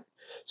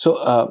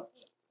 So,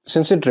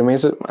 since it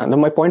remains,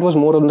 my point was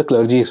more on the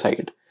clergy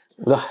side,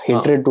 the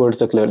hatred towards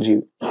the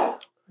clergy.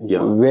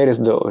 Yeah. Where is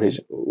the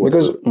origin?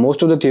 Because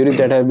most of the theories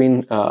that have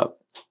been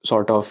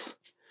sort of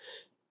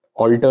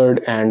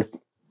altered and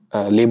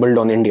labeled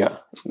on India,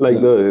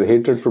 like the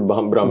hatred for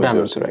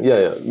Brahmins, right?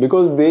 Yeah,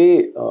 because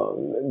they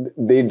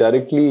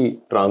directly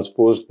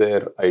transpose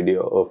their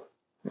idea of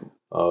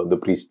the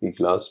priestly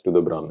class to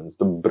the Brahmins.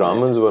 The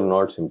Brahmins were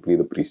not simply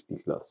the priestly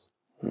class.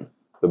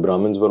 The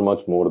Brahmins were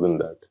much more than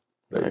that,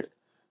 right?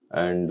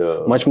 And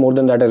much more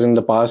than that, as in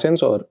the power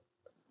sense or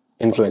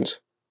influence?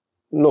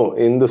 No,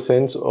 in the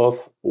sense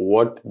of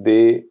what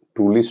they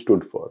truly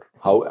stood for,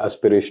 how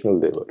aspirational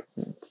they were.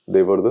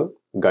 They were the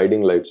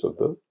guiding lights of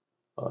the,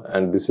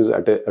 and this is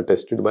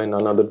attested by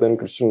none other than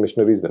Christian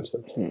missionaries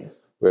themselves,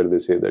 where they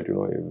say that,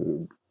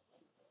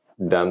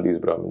 damn these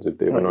Brahmins, if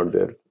they were not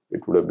there,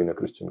 it would have been a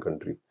Christian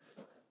country.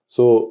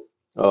 So,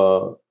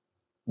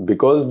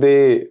 because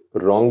they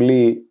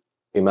wrongly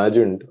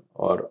imagined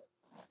or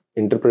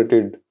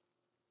interpreted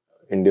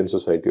Indian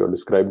society or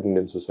described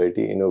Indian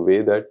society in a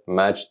way that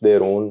matched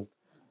their own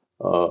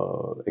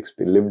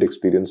lived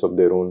experience of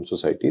their own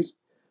societies,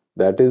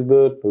 that is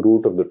the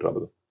root of the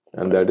trouble.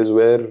 And that is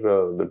where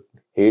the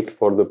hate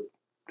for the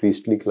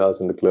priestly class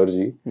and the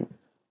clergy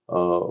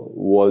got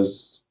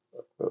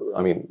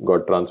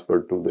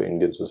transferred to the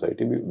Indian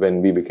society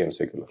when we became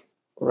secular.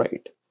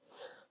 Right.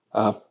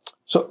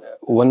 So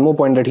one more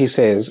point that he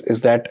says is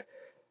that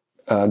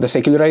the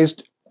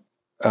secularized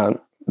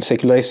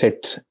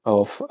sets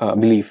of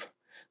belief,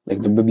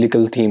 like the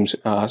biblical themes,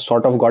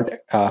 sort of got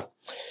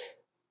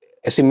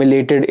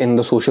assimilated in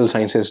the social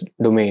sciences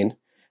domain,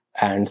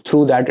 and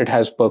through that it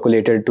has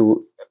percolated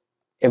to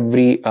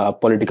every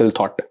political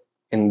thought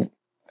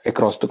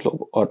across the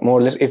globe, or more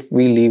or less, if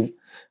we leave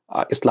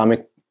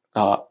Islamic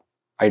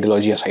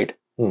ideology aside.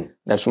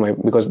 That's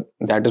because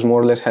that is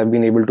more or less have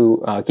been able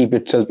to keep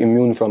itself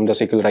immune from the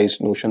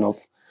secularized notion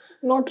of.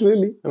 Not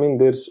really. I mean,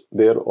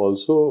 they are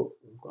also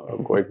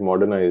quite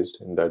modernized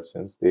in that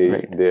sense.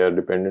 They are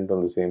dependent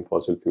on the same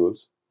fossil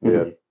fuels. They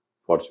are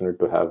fortunate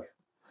to have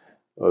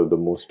the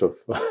most of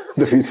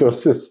the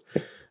resources.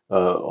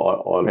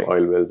 All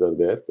oil wells are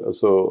there.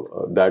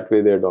 So that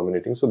way they are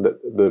dominating. So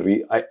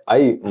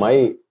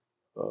my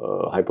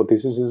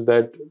hypothesis is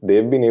that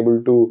they've been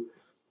able to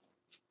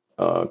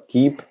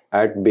keep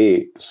at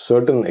bay to a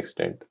certain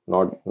extent,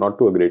 not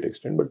to a great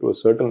extent, but to a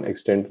certain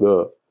extent,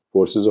 the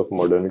forces of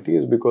modernity,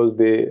 is because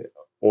they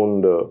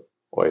own the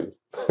oil.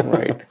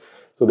 Right.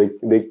 So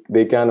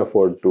they can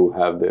afford to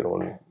have their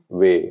own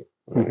way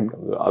when it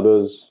comes.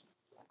 Others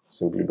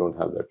simply don't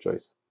have that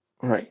choice.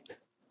 Right.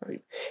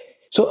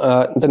 So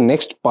the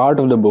next part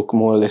of the book,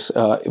 more or less,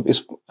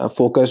 is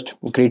focused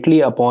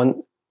greatly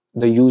upon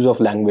the use of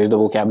language, the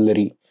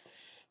vocabulary,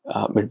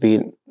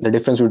 between the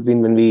difference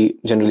between when we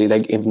generally,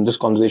 like in this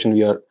conversation,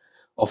 we are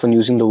often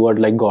using the word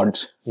like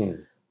gods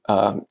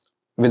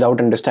without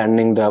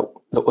understanding the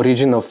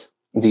origin of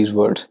these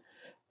words.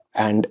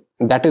 And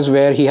that is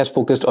where he has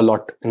focused a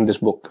lot in this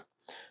book,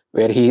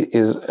 where he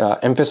is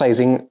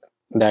emphasizing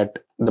that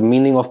the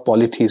meaning of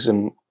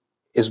polytheism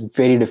is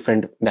very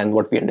different than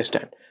what we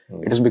understand.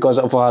 It is because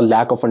of our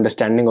lack of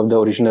understanding of the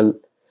original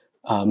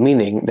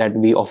meaning that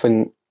we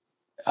often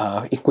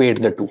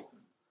equate the two.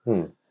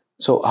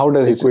 So how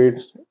does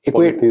Equate it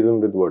polytheism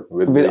with what?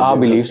 with the our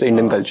Indian beliefs, the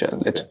Indian culture?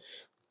 culture? That's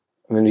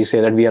when we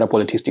say that we are a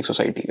polytheistic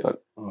society, or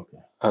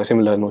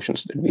similar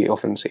notions that we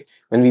often say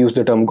when we use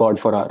the term God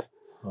for our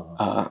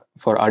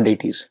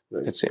deities.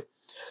 Right. Let's say.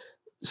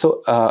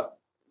 So,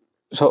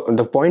 so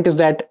the point is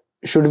that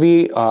should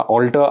we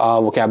alter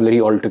our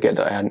vocabulary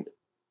altogether, and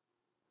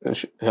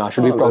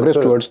should we progress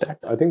towards that?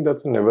 I think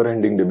that's a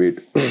never-ending debate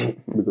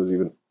because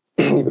even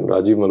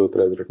Rajiv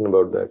Malhotra has written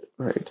about that.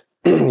 Right.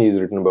 He's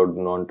written about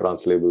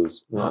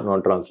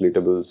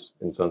non-translatables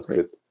in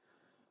Sanskrit,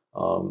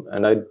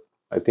 and I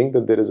think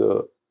that there is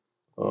a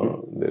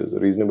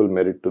reasonable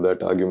merit to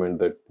that argument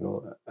that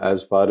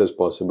as far as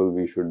possible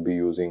we should be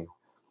using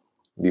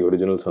the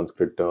original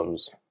Sanskrit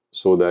terms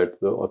so that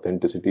the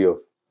authenticity of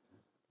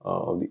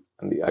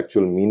the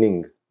actual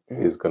meaning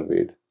is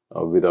conveyed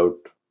without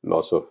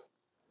loss of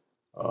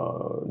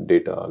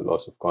data,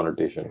 loss of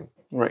connotation,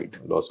 right,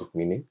 loss of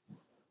meaning.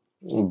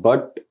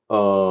 But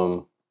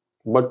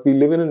we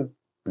live in a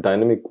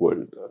dynamic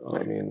world.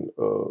 I mean,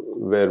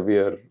 where we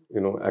are,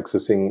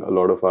 accessing a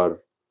lot of our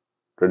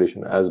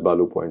tradition, as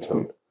Balu points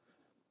out,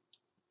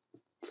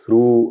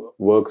 through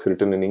works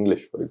written in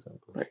English, for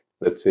example. Right.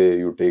 Let's say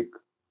you take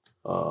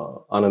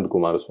Anand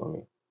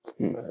Kumaraswamy.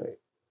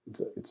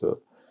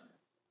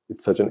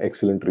 It's such an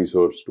excellent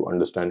resource to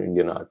understand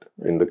Indian art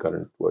in the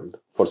current world.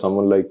 For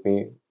someone like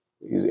me,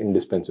 is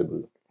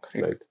indispensable,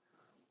 right?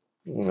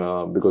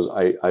 Because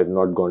I've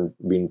not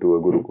been to a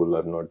Gurukul.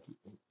 I've not,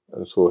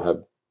 so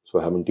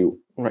haven't you,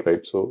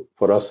 right? So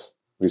for us,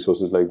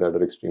 resources like that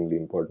are extremely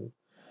important.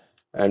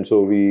 And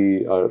so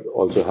we are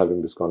also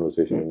having this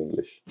conversation in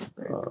English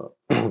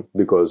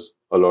because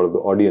a lot of the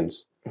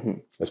audience,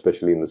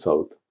 especially in the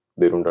South,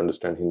 they don't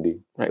understand Hindi,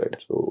 right?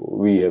 So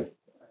we have,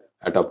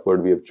 at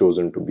Upword, we have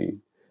chosen to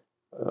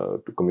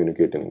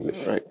communicate in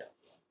English. Right.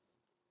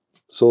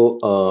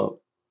 So,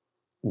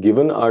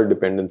 given our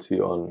dependency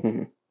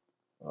on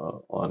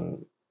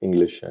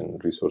English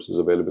and resources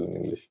available in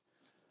English,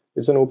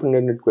 it's an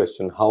open-ended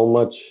question. How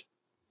much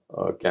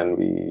can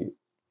we,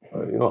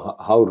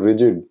 how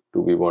rigid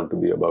do we want to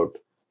be about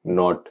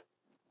not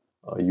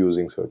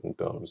using certain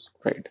terms?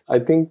 Right. I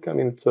think,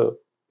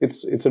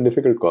 it's a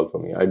difficult call for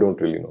me. I don't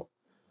really know.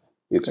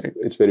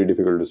 It's very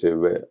difficult to say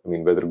whether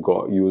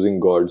using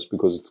gods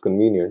because it's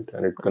convenient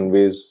and it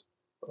conveys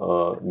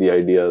the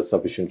idea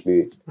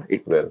sufficiently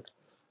well,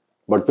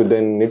 but to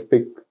then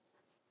nitpick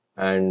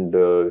and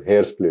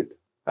hair split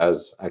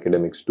as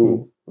academics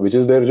do, which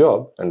is their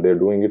job and they're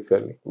doing it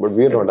fairly, but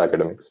we are not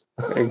academics.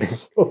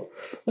 So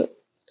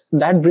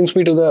that brings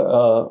me to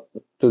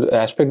the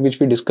aspect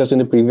which we discussed in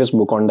the previous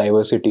book on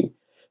diversity,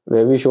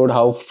 where we showed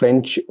how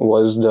French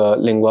was the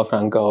lingua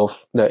franca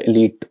of the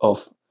elite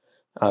of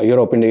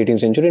Europe in the 18th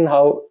century and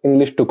how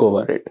English took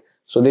over it.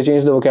 So they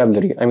changed the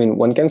vocabulary. I mean,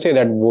 one can say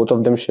that both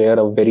of them share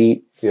a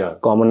very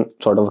common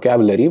sort of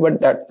vocabulary,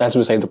 but that's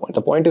beside the point.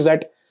 The point is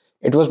that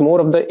it was more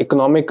of the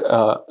economic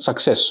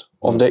success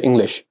of the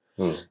English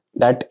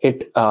that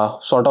it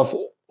sort of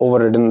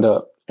overridden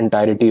the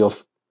entirety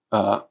of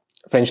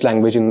French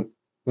language in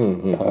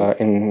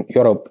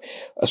Europe.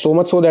 So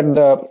much so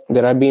that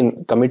there have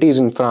been committees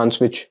in France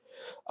which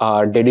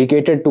are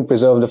dedicated to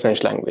preserve the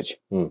French language.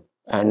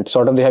 And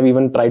sort of they have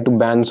even tried to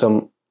ban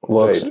some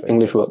works,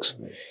 English works.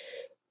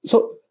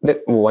 So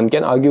one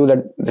can argue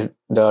that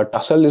the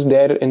tussle is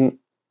there in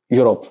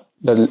Europe.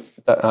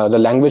 The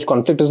language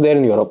conflict is there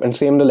in Europe, and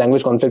the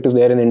language conflict is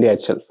there in India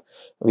itself.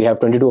 We have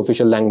 22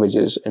 official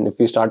languages, and if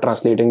we start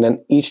translating,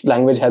 then each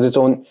language has its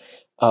own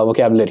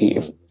vocabulary,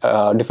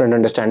 different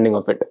understanding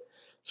of it.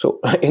 So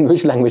in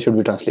which language should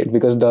we translate?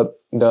 Because the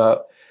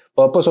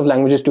purpose of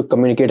language is to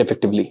communicate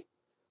effectively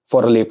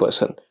for a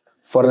layperson.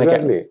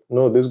 Exactly.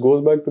 No, this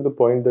goes back to the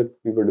point that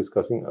we were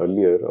discussing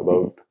earlier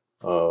about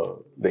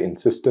the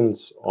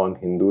insistence on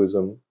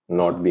Hinduism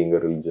not being a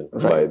religion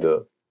by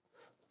the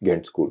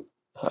Ghent school.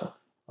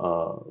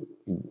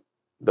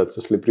 That's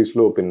a slippery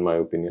slope, in my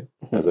opinion,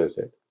 as I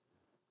said.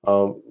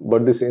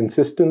 But this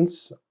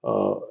insistence,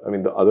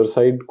 the other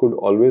side could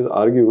always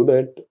argue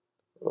that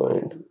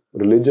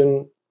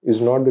religion is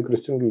not the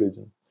Christian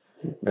religion.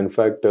 In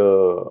fact,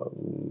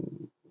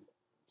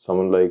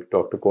 someone like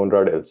Dr.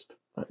 Konrad Elst,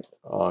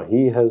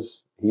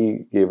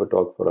 he gave a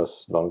talk for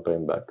us long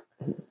time back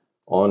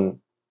on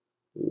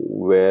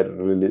where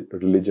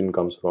religion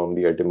comes from,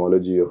 the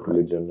etymology of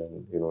religion,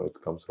 and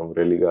it comes from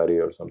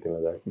religare or something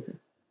like that.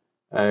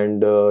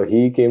 And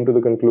he came to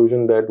the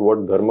conclusion that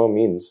what dharma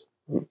means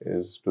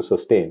is to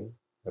sustain.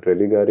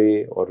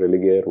 Religare or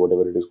religare,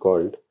 whatever it is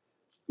called,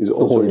 is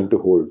also to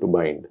hold, to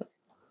bind.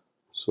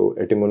 So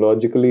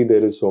etymologically,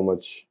 there is so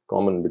much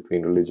common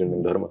between religion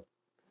and dharma.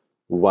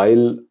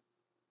 While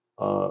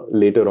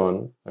later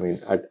on,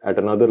 at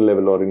another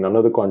level or in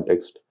another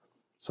context,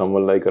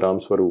 someone like Ram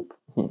Swarup,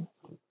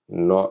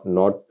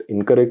 not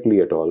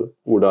incorrectly at all,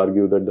 would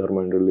argue that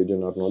dharma and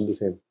religion are not the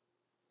same.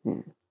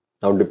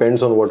 Now, it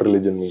depends on what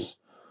religion means.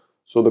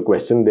 So the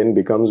question then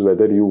becomes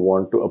whether you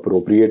want to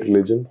appropriate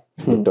religion,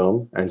 the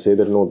term, and say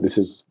that no, this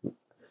is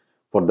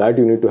for that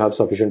you need to have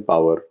sufficient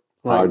power,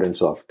 hard and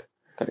soft,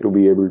 to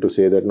be able to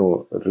say that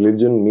no,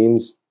 religion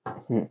means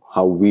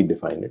how we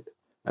define it,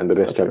 and the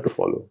rest have to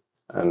follow.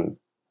 And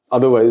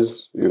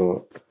otherwise,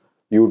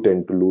 you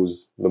tend to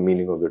lose the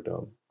meaning of the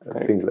term.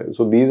 Things like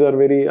so. These are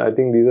I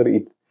think these are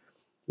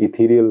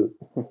ethereal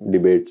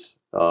debates,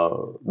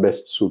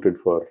 best suited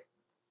for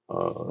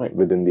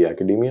within the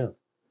academia.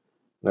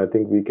 And I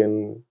think we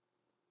can,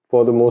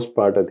 for the most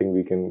part, I think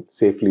we can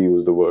safely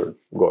use the word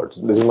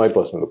gods. This is my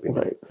personal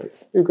opinion.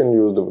 You can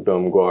use the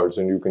term gods,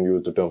 and you can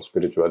use the term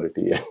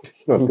spirituality,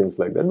 and things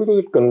like that, because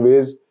it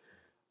conveys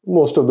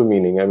most of the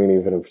meaning. I mean,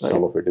 even if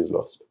some of it is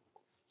lost.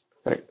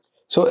 Right.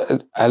 So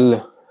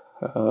I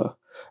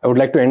would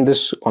like to end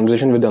this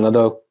conversation with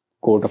another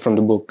quote from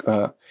the book,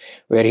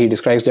 where he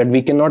describes that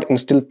we cannot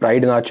instill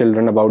pride in our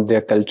children about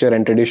their culture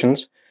and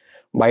traditions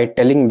by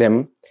telling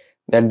them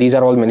that these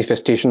are all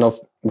manifestation of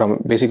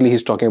Brahman. Basically,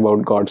 he's talking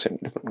about gods and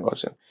different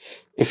gods.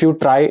 If you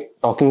try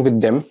talking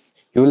with them,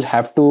 you will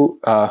have to,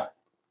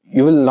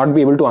 you will not be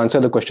able to answer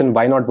the question,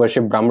 why not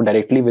worship Brahma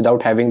directly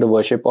without having the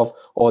worship of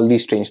all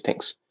these strange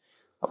things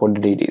about the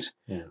deities,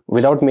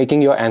 without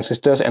making your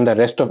ancestors and the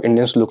rest of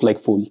Indians look like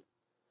fools.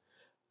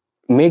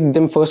 Make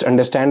them first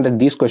understand that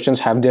these questions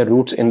have their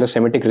roots in the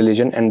Semitic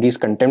religion and the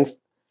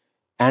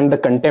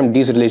contempt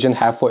these religions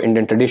have for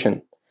Indian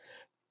tradition.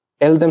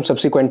 Tell them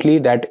subsequently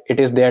that it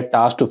is their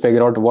task to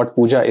figure out what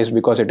puja is,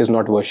 because it is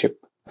not worship.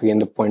 Again,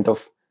 the point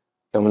of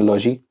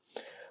terminology.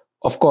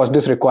 Of course,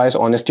 this requires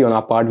honesty on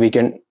our part.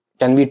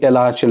 Can we tell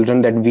our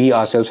children that we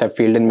ourselves have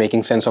failed in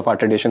making sense of our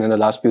tradition in the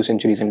last few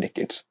centuries and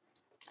decades?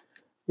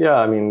 Yeah,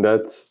 I mean,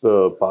 that's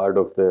the part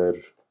of their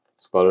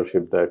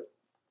scholarship that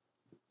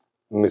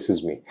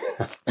misses me.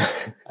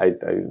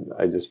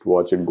 I just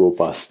watch it go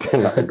past,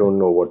 and I don't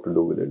know what to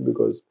do with it,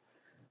 because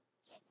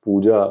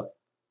puja,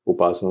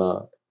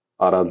 upasana,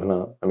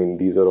 aradhana, I mean,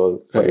 these are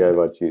all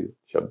paryayavachi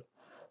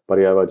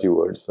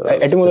words.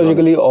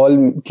 Etymologically,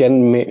 all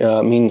can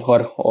mean,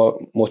 or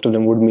most of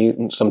them would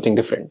mean something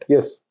different.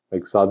 Yes,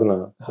 like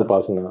sadhana,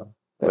 upasana,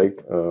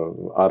 like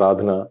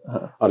aradhana,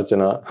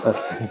 archana,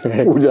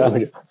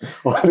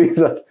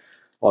 puja.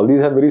 All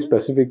these have very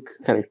specific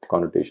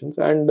connotations,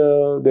 and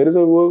there is a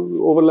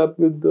overlap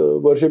with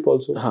worship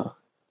also.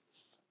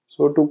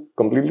 So to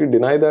completely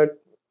deny that,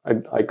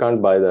 I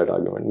can't buy that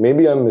argument.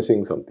 Maybe I'm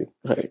missing something.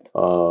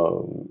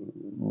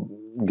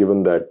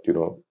 Given that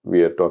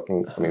we're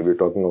talking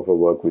of a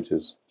work which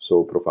is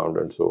so profound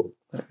and so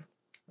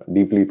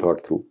deeply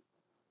thought through.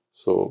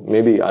 So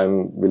maybe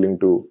I'm willing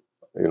to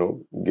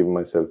give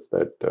myself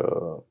that.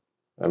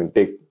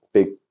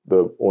 Take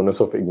the onus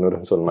of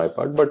ignorance on my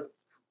part, but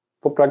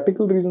for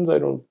practical reasons, I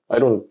don't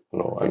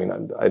know. I mean,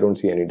 I don't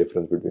see any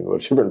difference between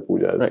worship and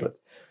puja as such.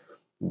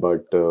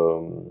 But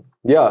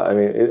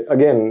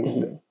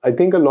again, I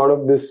think a lot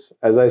of this,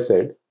 as I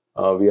said,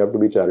 we have to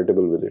be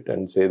charitable with it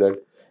and say that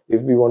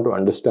if we want to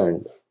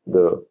understand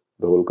the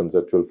whole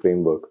conceptual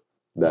framework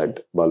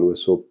that Balu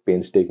has so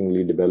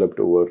painstakingly developed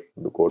over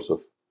the course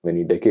of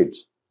many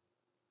decades,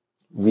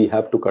 we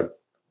have to cut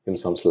him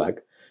some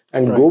slack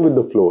and go with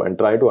the flow and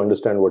try to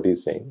understand what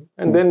he's saying,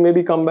 and then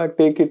maybe come back,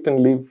 take it,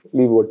 and leave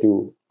what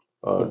you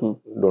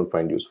don't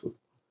find useful.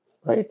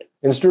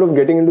 Instead of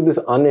getting into this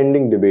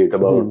unending debate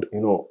about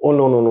oh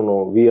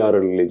no, we are a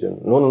religion,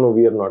 no,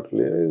 we are not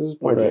religion. This is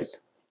pointless.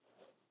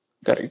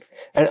 Correct.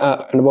 And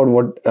about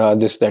what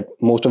that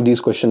most of these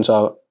questions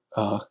are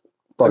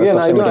again,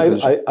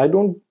 I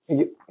don't.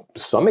 To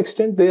some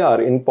extent, they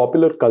are in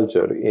popular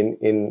culture.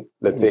 In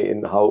let's say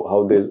in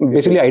how there's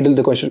basically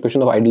the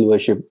question of idol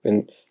worship.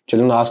 When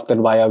children ask that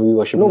why are we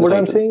worshiping? No, but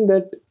I'm saying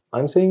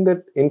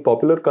that in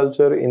popular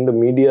culture, in the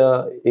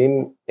media,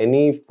 in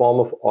any form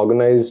of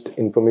organized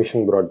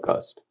information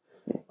broadcast,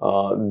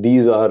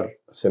 these are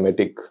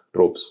Semitic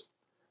tropes,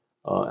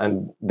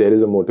 and there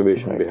is a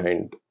motivation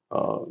behind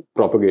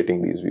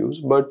propagating these views.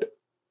 But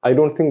I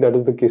don't think that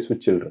is the case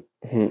with children.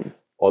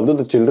 Although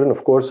the children,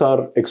 of course,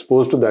 are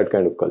exposed to that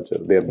kind of culture.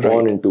 They are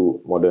born into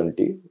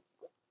modernity.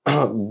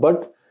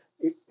 But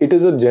it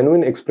is a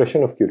genuine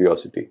expression of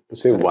curiosity to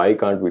say, why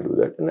can't we do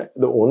that? And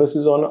the onus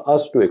is on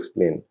us to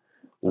explain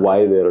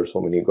why there are so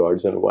many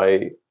gods and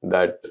why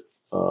that,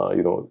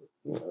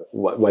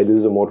 why this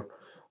is a more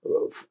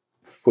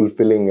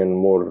fulfilling and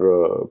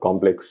more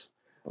complex,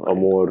 a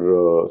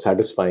more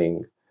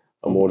satisfying,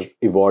 a more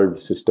evolved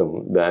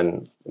system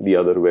than the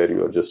other, where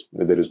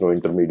there is no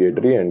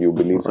intermediary and you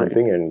believe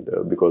something, and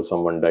because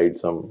someone died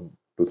some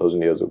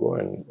 2000 years ago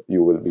and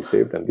you will be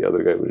saved and the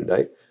other guy will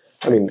die.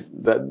 I mean,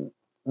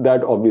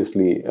 that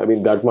obviously,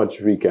 that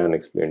much we can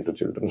explain to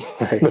children.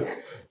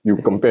 You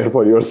compare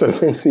for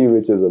yourself and see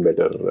which is a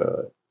better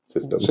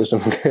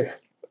system.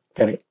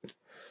 Correct.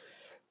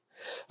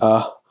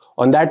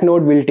 On that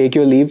note, we'll take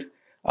your leave.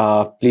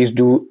 Please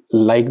do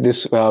like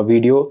this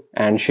video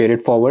and share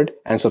it forward,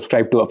 and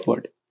subscribe to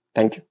Upword.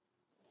 Thank you.